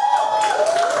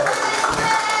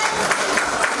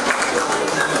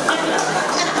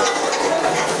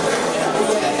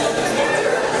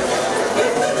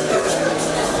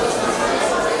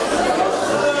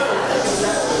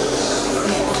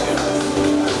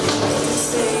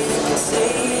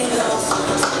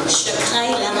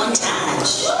 Shakai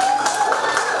Lamontage.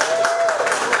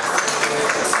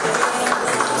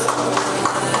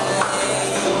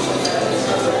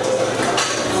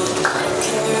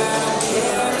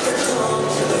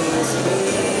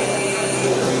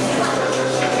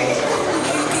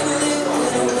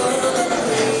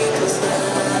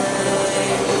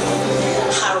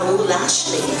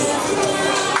 Lashley.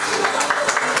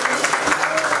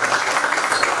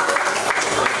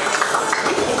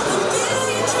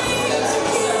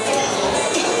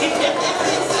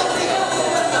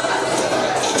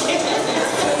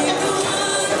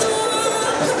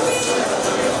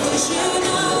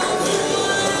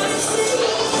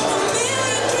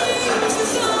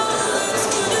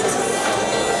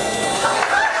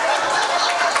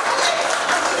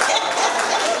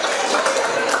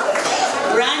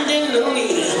 Brandon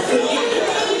Louis.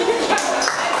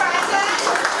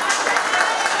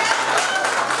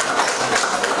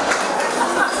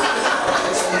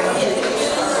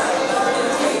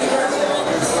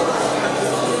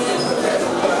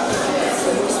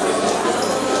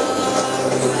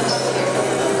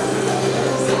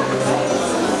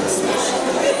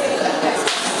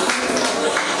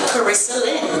 Carissa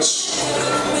Lynch.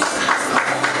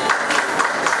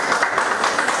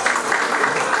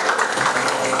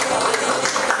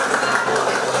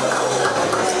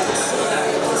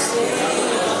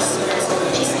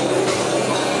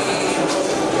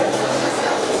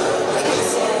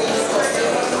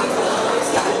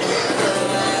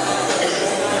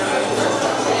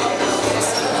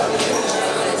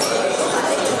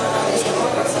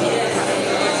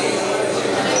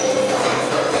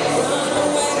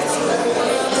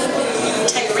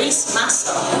 Tyrese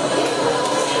Massa.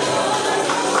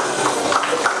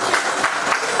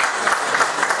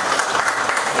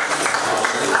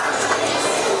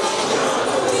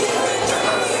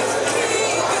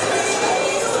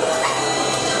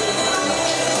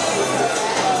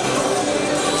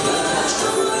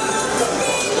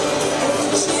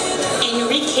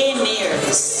 Enrique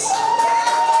Mears.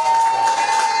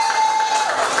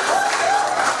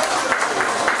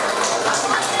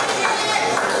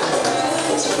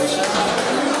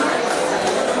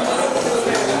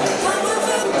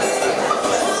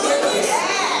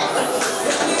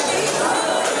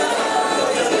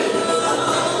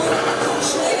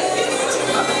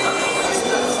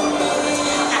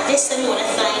 At this time, we want to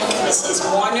thank Mrs.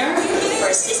 Warner for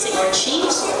assisting our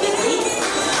chiefs with me,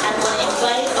 and want to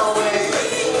invite our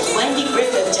Wendy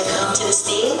Griffith to come to the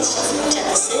stage to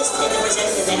assist in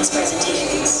presenting the next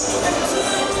presentations.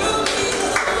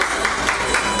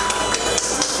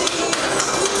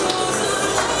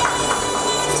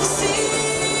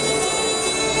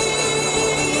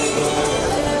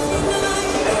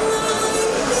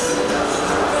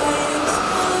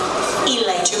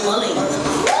 Elijah Mulling.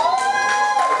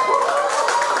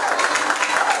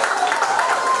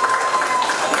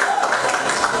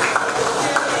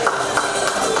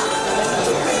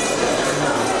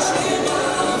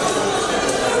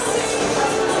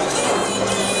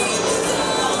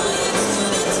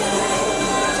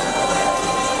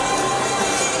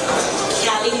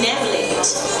 Callie Nevlet.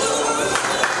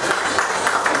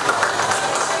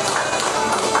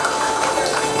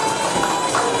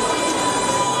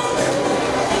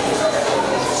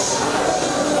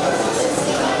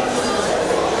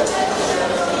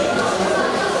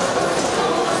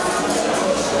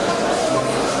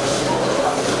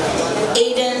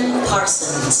 Aiden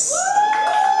Parsons.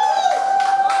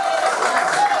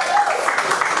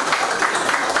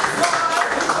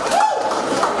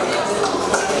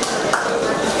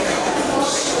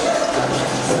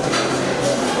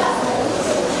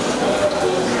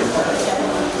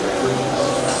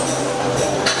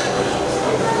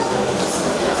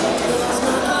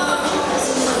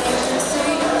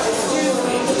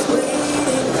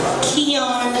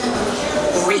 Keon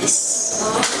Reese.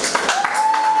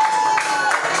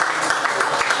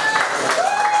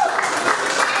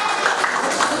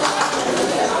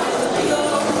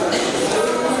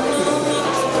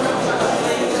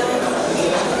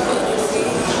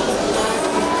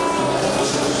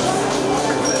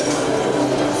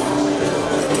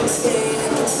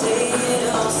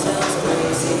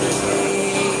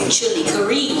 Julie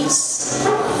Carees.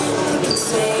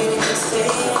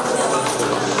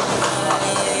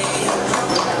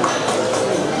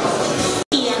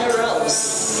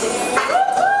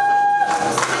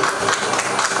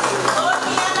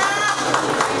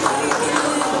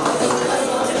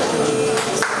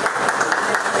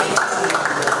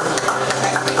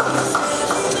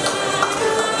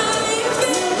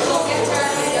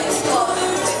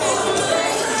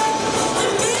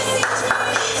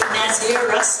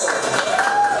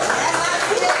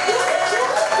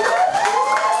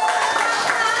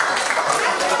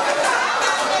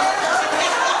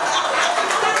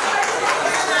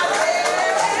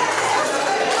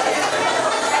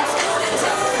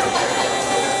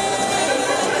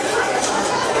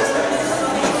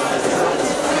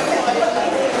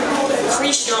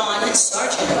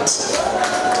 Sergeant.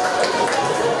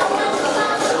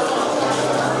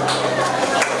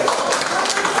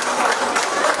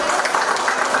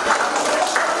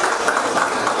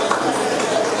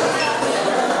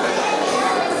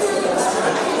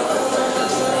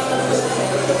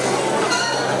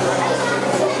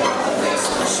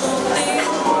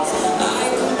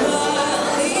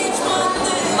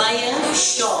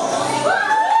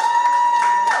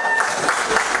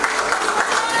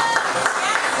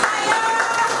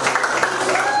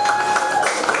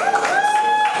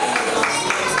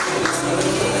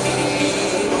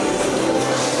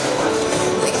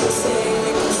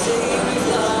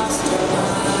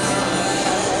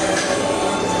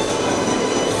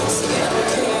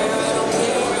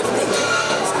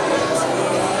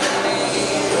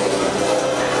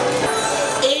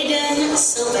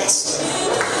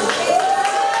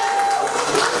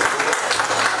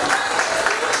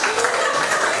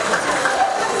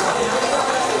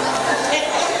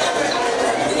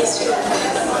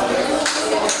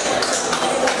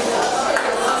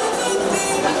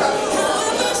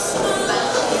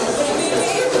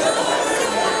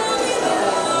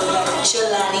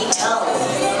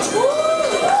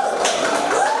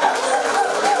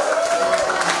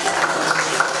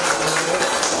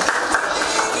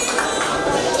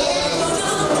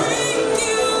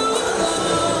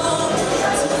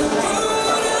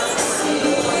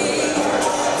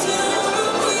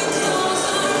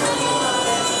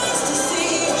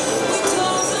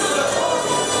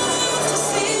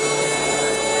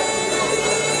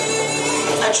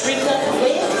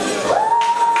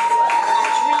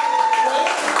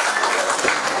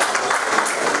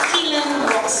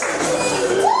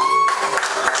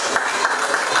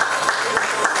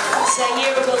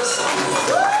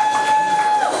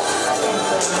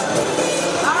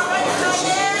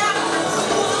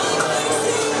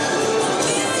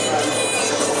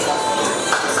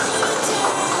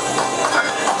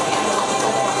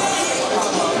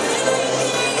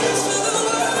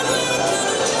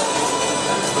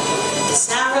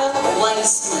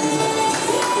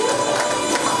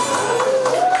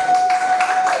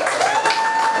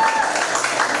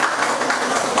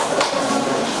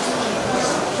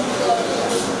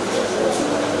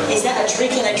 Is that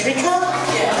Adrika and Adrika?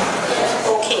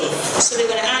 Yeah. Okay, so we're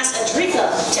going to ask Adrika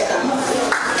to come.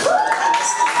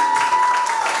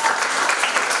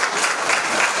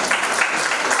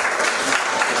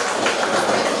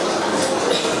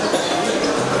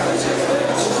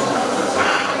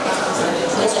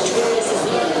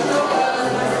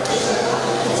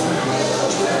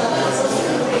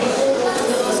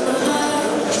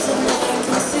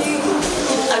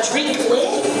 Adrika,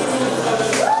 where?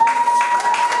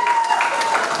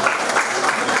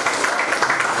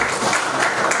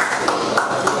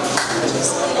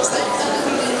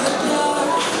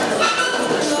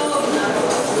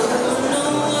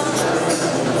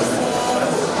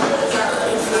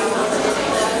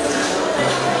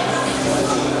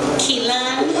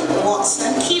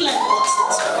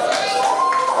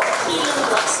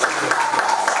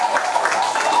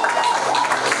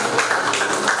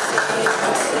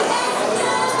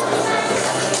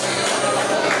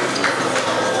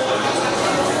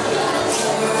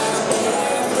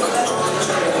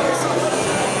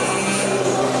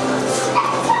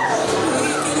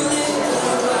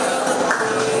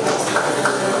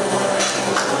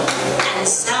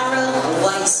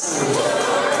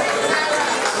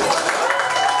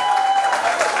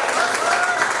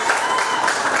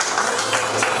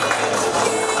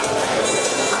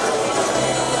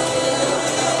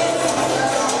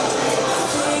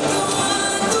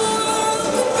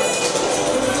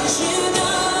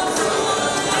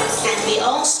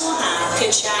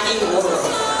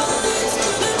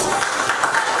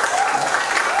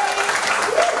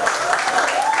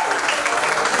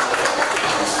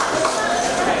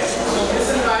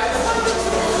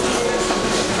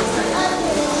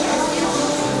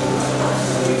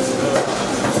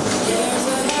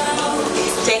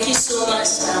 Thank you so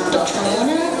much, Dr.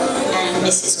 Mona and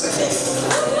Mrs. Griffith.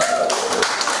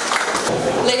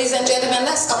 Ladies and gentlemen,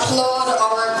 let's applaud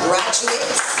our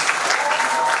graduates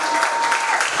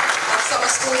of Summer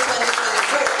School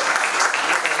 2024.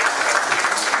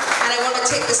 And I want to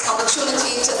take this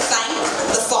opportunity to thank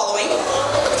the following.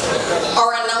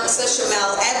 Our announcer,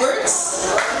 Shamel Edwards.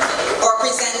 Our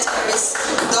presenter is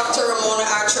Dr. Ramona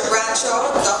Archer Bradshaw,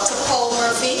 Dr. Paul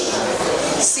Murphy,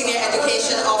 Senior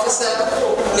Education Officer,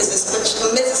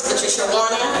 Mrs. Patricia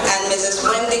Warner, and Mrs.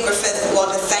 Wendy Griffith.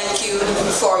 Want to thank you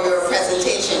for your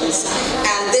presentations.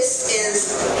 And this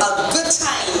is a good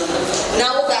time.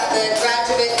 Now that the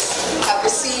graduates have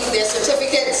received their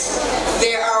certificates,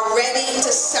 they are ready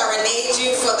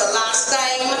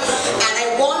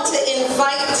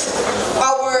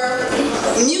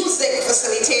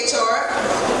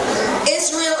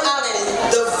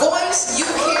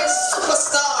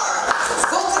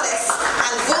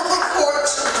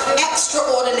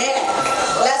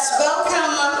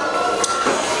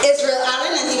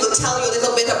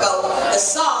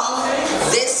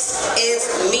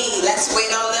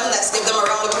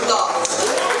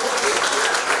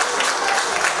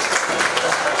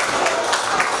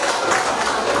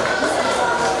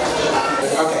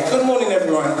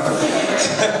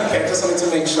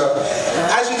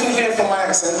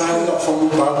I'm not from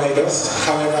Barbados.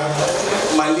 However,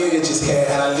 my lineage is here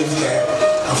and I live here.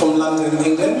 I'm from London,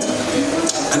 England,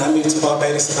 and I moved to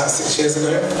Barbados about 6 years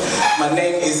ago. My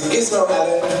name is Israel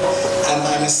Allen, and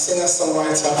I'm a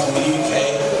singer-songwriter from the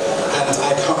UK, and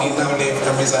I currently now live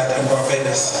and reside in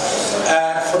Barbados.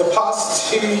 For the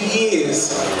past 2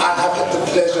 years, I have had the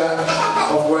pleasure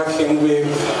of working with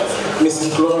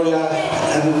Mrs. Gloria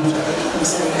and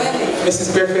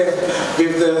Mrs. Griffith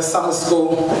with the summer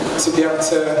school to be able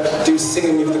to do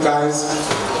singing with the guys.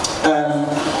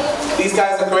 These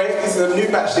guys are great. This is a new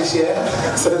batch this year,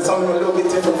 so there's something a little bit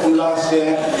different from last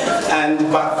year.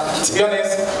 But to be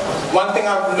honest, one thing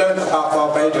I've learned about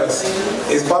Barbados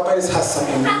is Barbados has some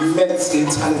immensely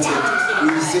talented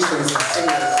musicians and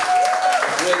singers.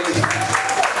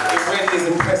 It really is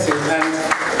impressive,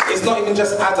 and it's not even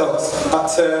just adults, but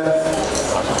to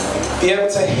be able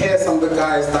to hear some of the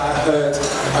guys that I heard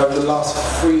over the last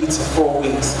 3 to 4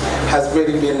 weeks has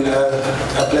really been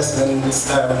a blessing and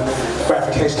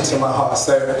gratification to my heart.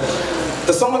 So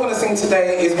the song I'm going to sing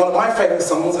today is one of my favourite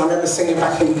songs. I remember singing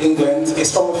back in England.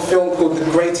 It's from a film called The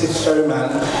Greatest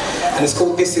Showman, and it's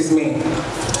called This Is Me.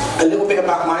 A little bit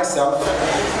about myself.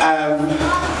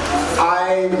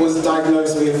 I was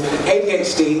diagnosed with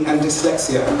ADHD and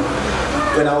dyslexia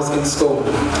when I was in school.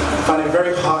 I found it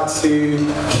very hard to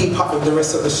keep up with the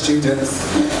rest of the students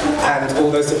and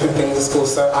all those different things at school,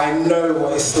 so I know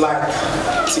what it's like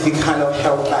to be kind of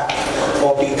held back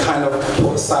or be kind of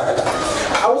put aside.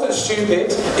 I wasn't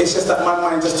stupid, it's just that my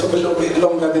mind just took a little bit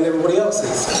longer than everybody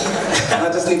else's, and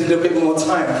I just needed a bit more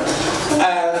time.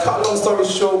 Cut a long story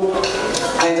short,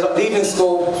 I ended up leaving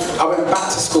school. I went back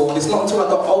to school, and it's not until I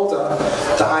got older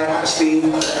that I actually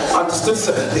understood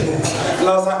certain things. And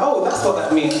I was like, oh, that's what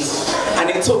that means.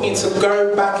 And it took me to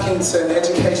go back into an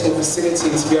educational facility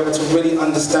to be able to really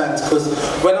understand, because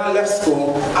when I left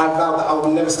school, I vowed that I would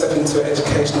never step into an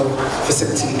educational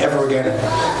facility ever again,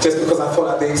 just because I felt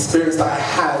like the experience that I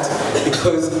had,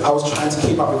 because I was trying to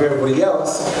keep up with everybody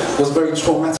else, was very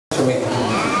traumatic for me.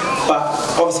 But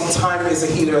obviously time is a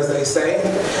healer, as they say,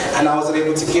 and I was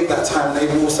able to give that time,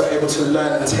 and also able to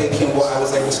learn and take in what I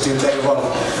was able to do later on.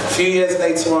 A few years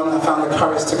later on, I found the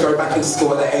courage to go back into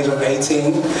school at the age of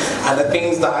 18, and the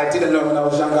things that I didn't know when I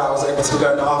was younger, I was able to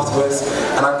learn afterwards,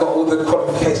 and I got all the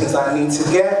qualifications that I need to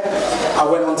get. I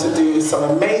went on to do some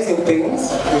amazing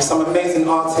things with some amazing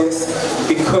artists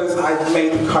because I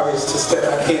made the courage to step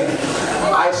back in.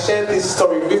 I shared this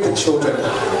story with the children,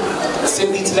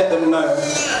 simply to let them know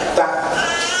that,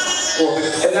 well,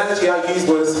 the analogy I used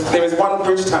was, there is one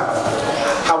Bridgetown,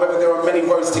 however there are many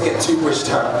roads to get to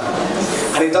Bridgetown.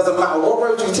 And it doesn't matter what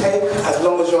road you take, as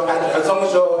long as you're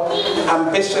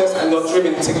ambitious and you're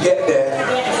driven to get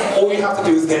there, all you have to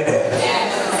do is get there.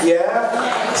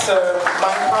 Yeah? So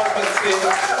my encouragement to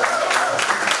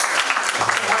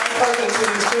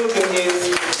these children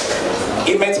is,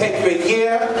 it may take you a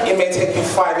year, it may take you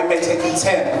 5, it may take you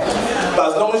 10.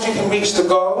 But as long as you can reach the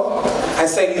goal and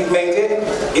say you've made it,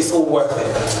 it's all worth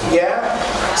it.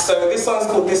 Yeah? So this song's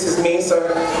called This Is Me.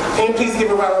 So can you please give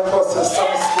a round of applause to the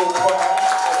summer school choir?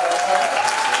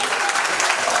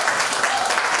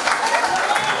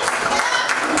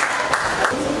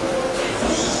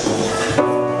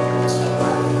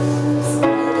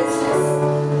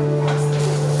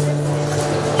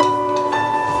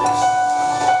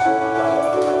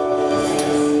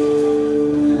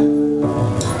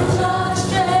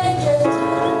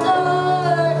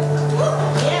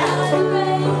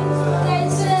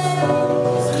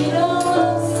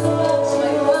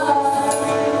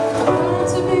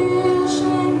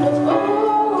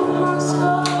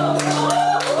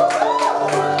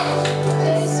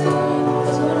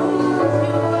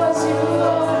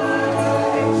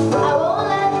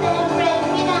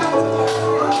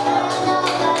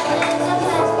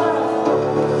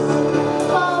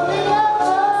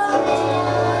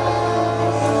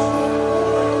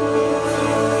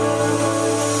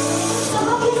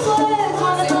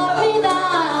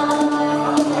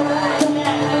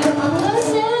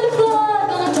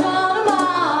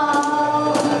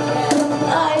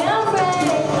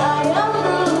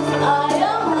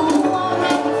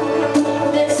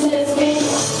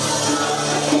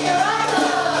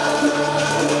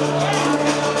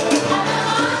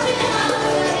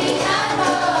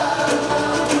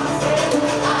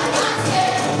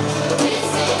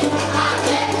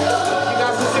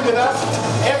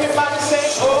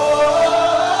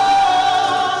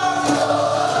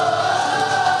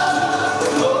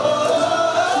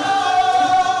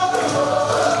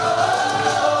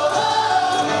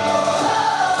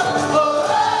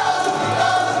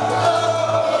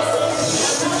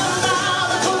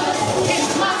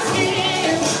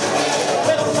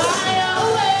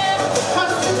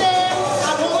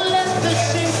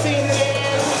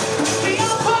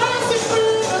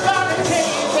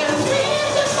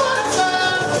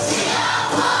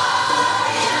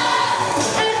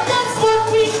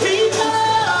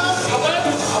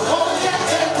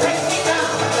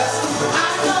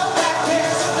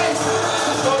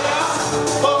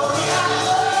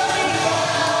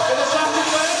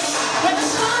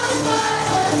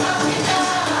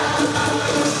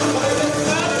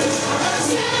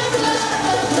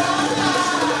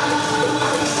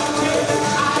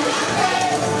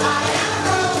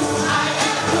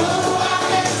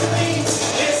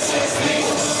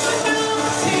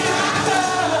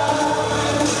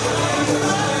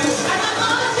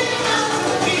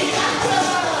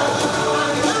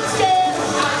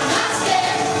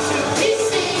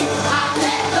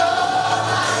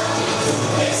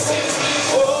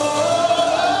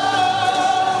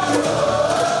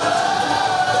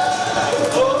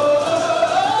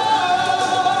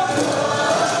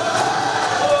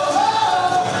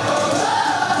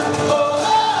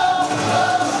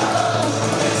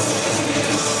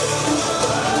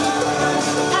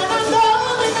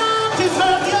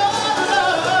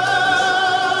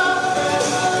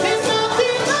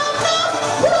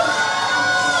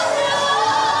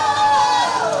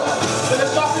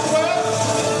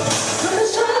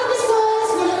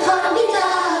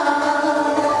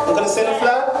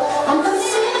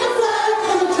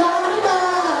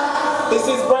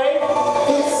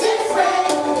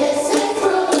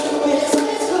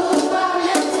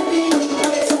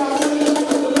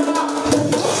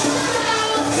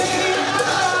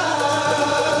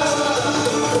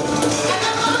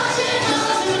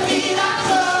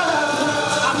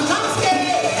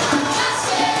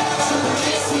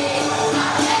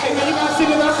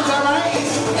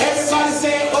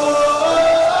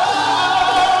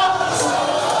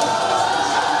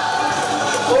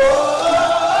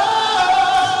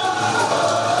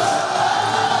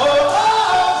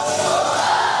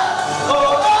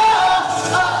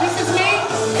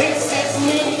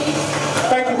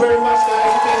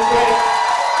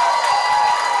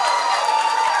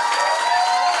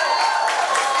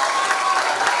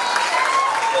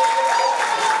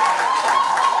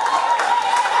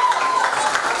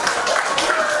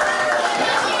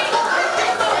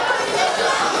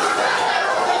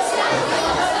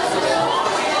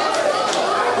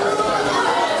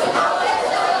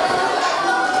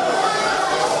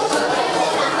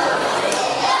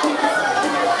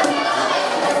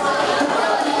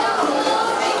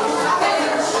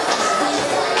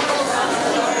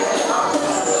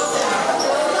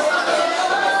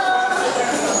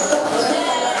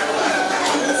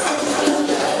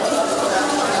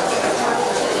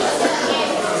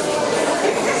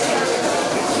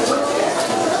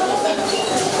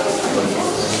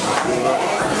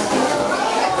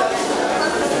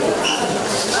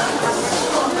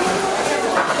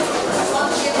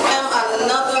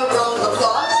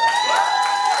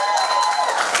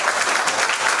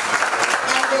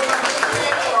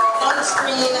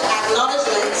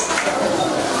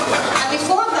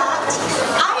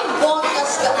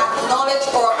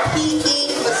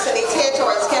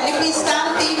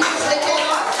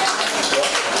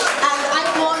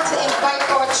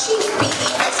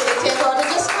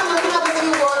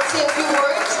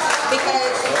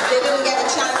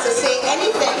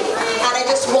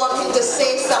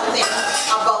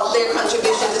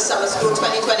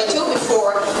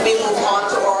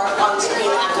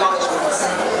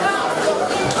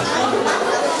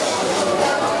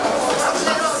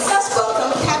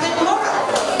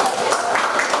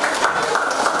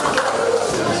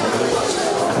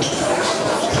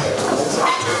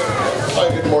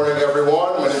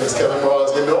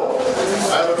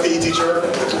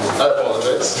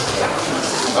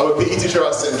 PE teacher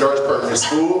at St. George Primary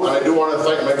School, and I do want to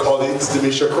thank my colleagues,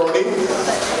 Demisha Crony,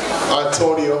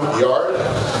 Antonio Yard,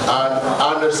 and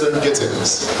Anderson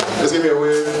Gittins. Just give me a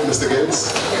wave, Mr. Gittins.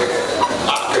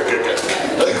 Good.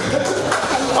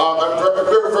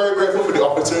 I'm very grateful for the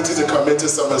opportunity to come into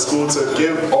summer school to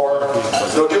give our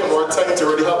time to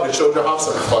really help the children have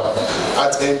some fun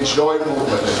and enjoy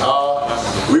movement.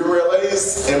 We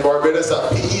realize in Barbados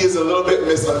that PE is a little bit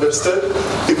misunderstood.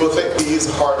 People think PE is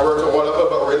hard work or whatever,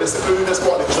 but realistically we just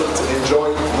want the children to enjoy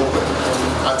movement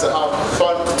and to have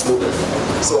fun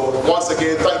moving. So once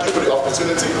again, thank you for the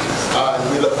opportunity,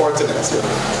 and we look forward to next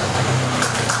year.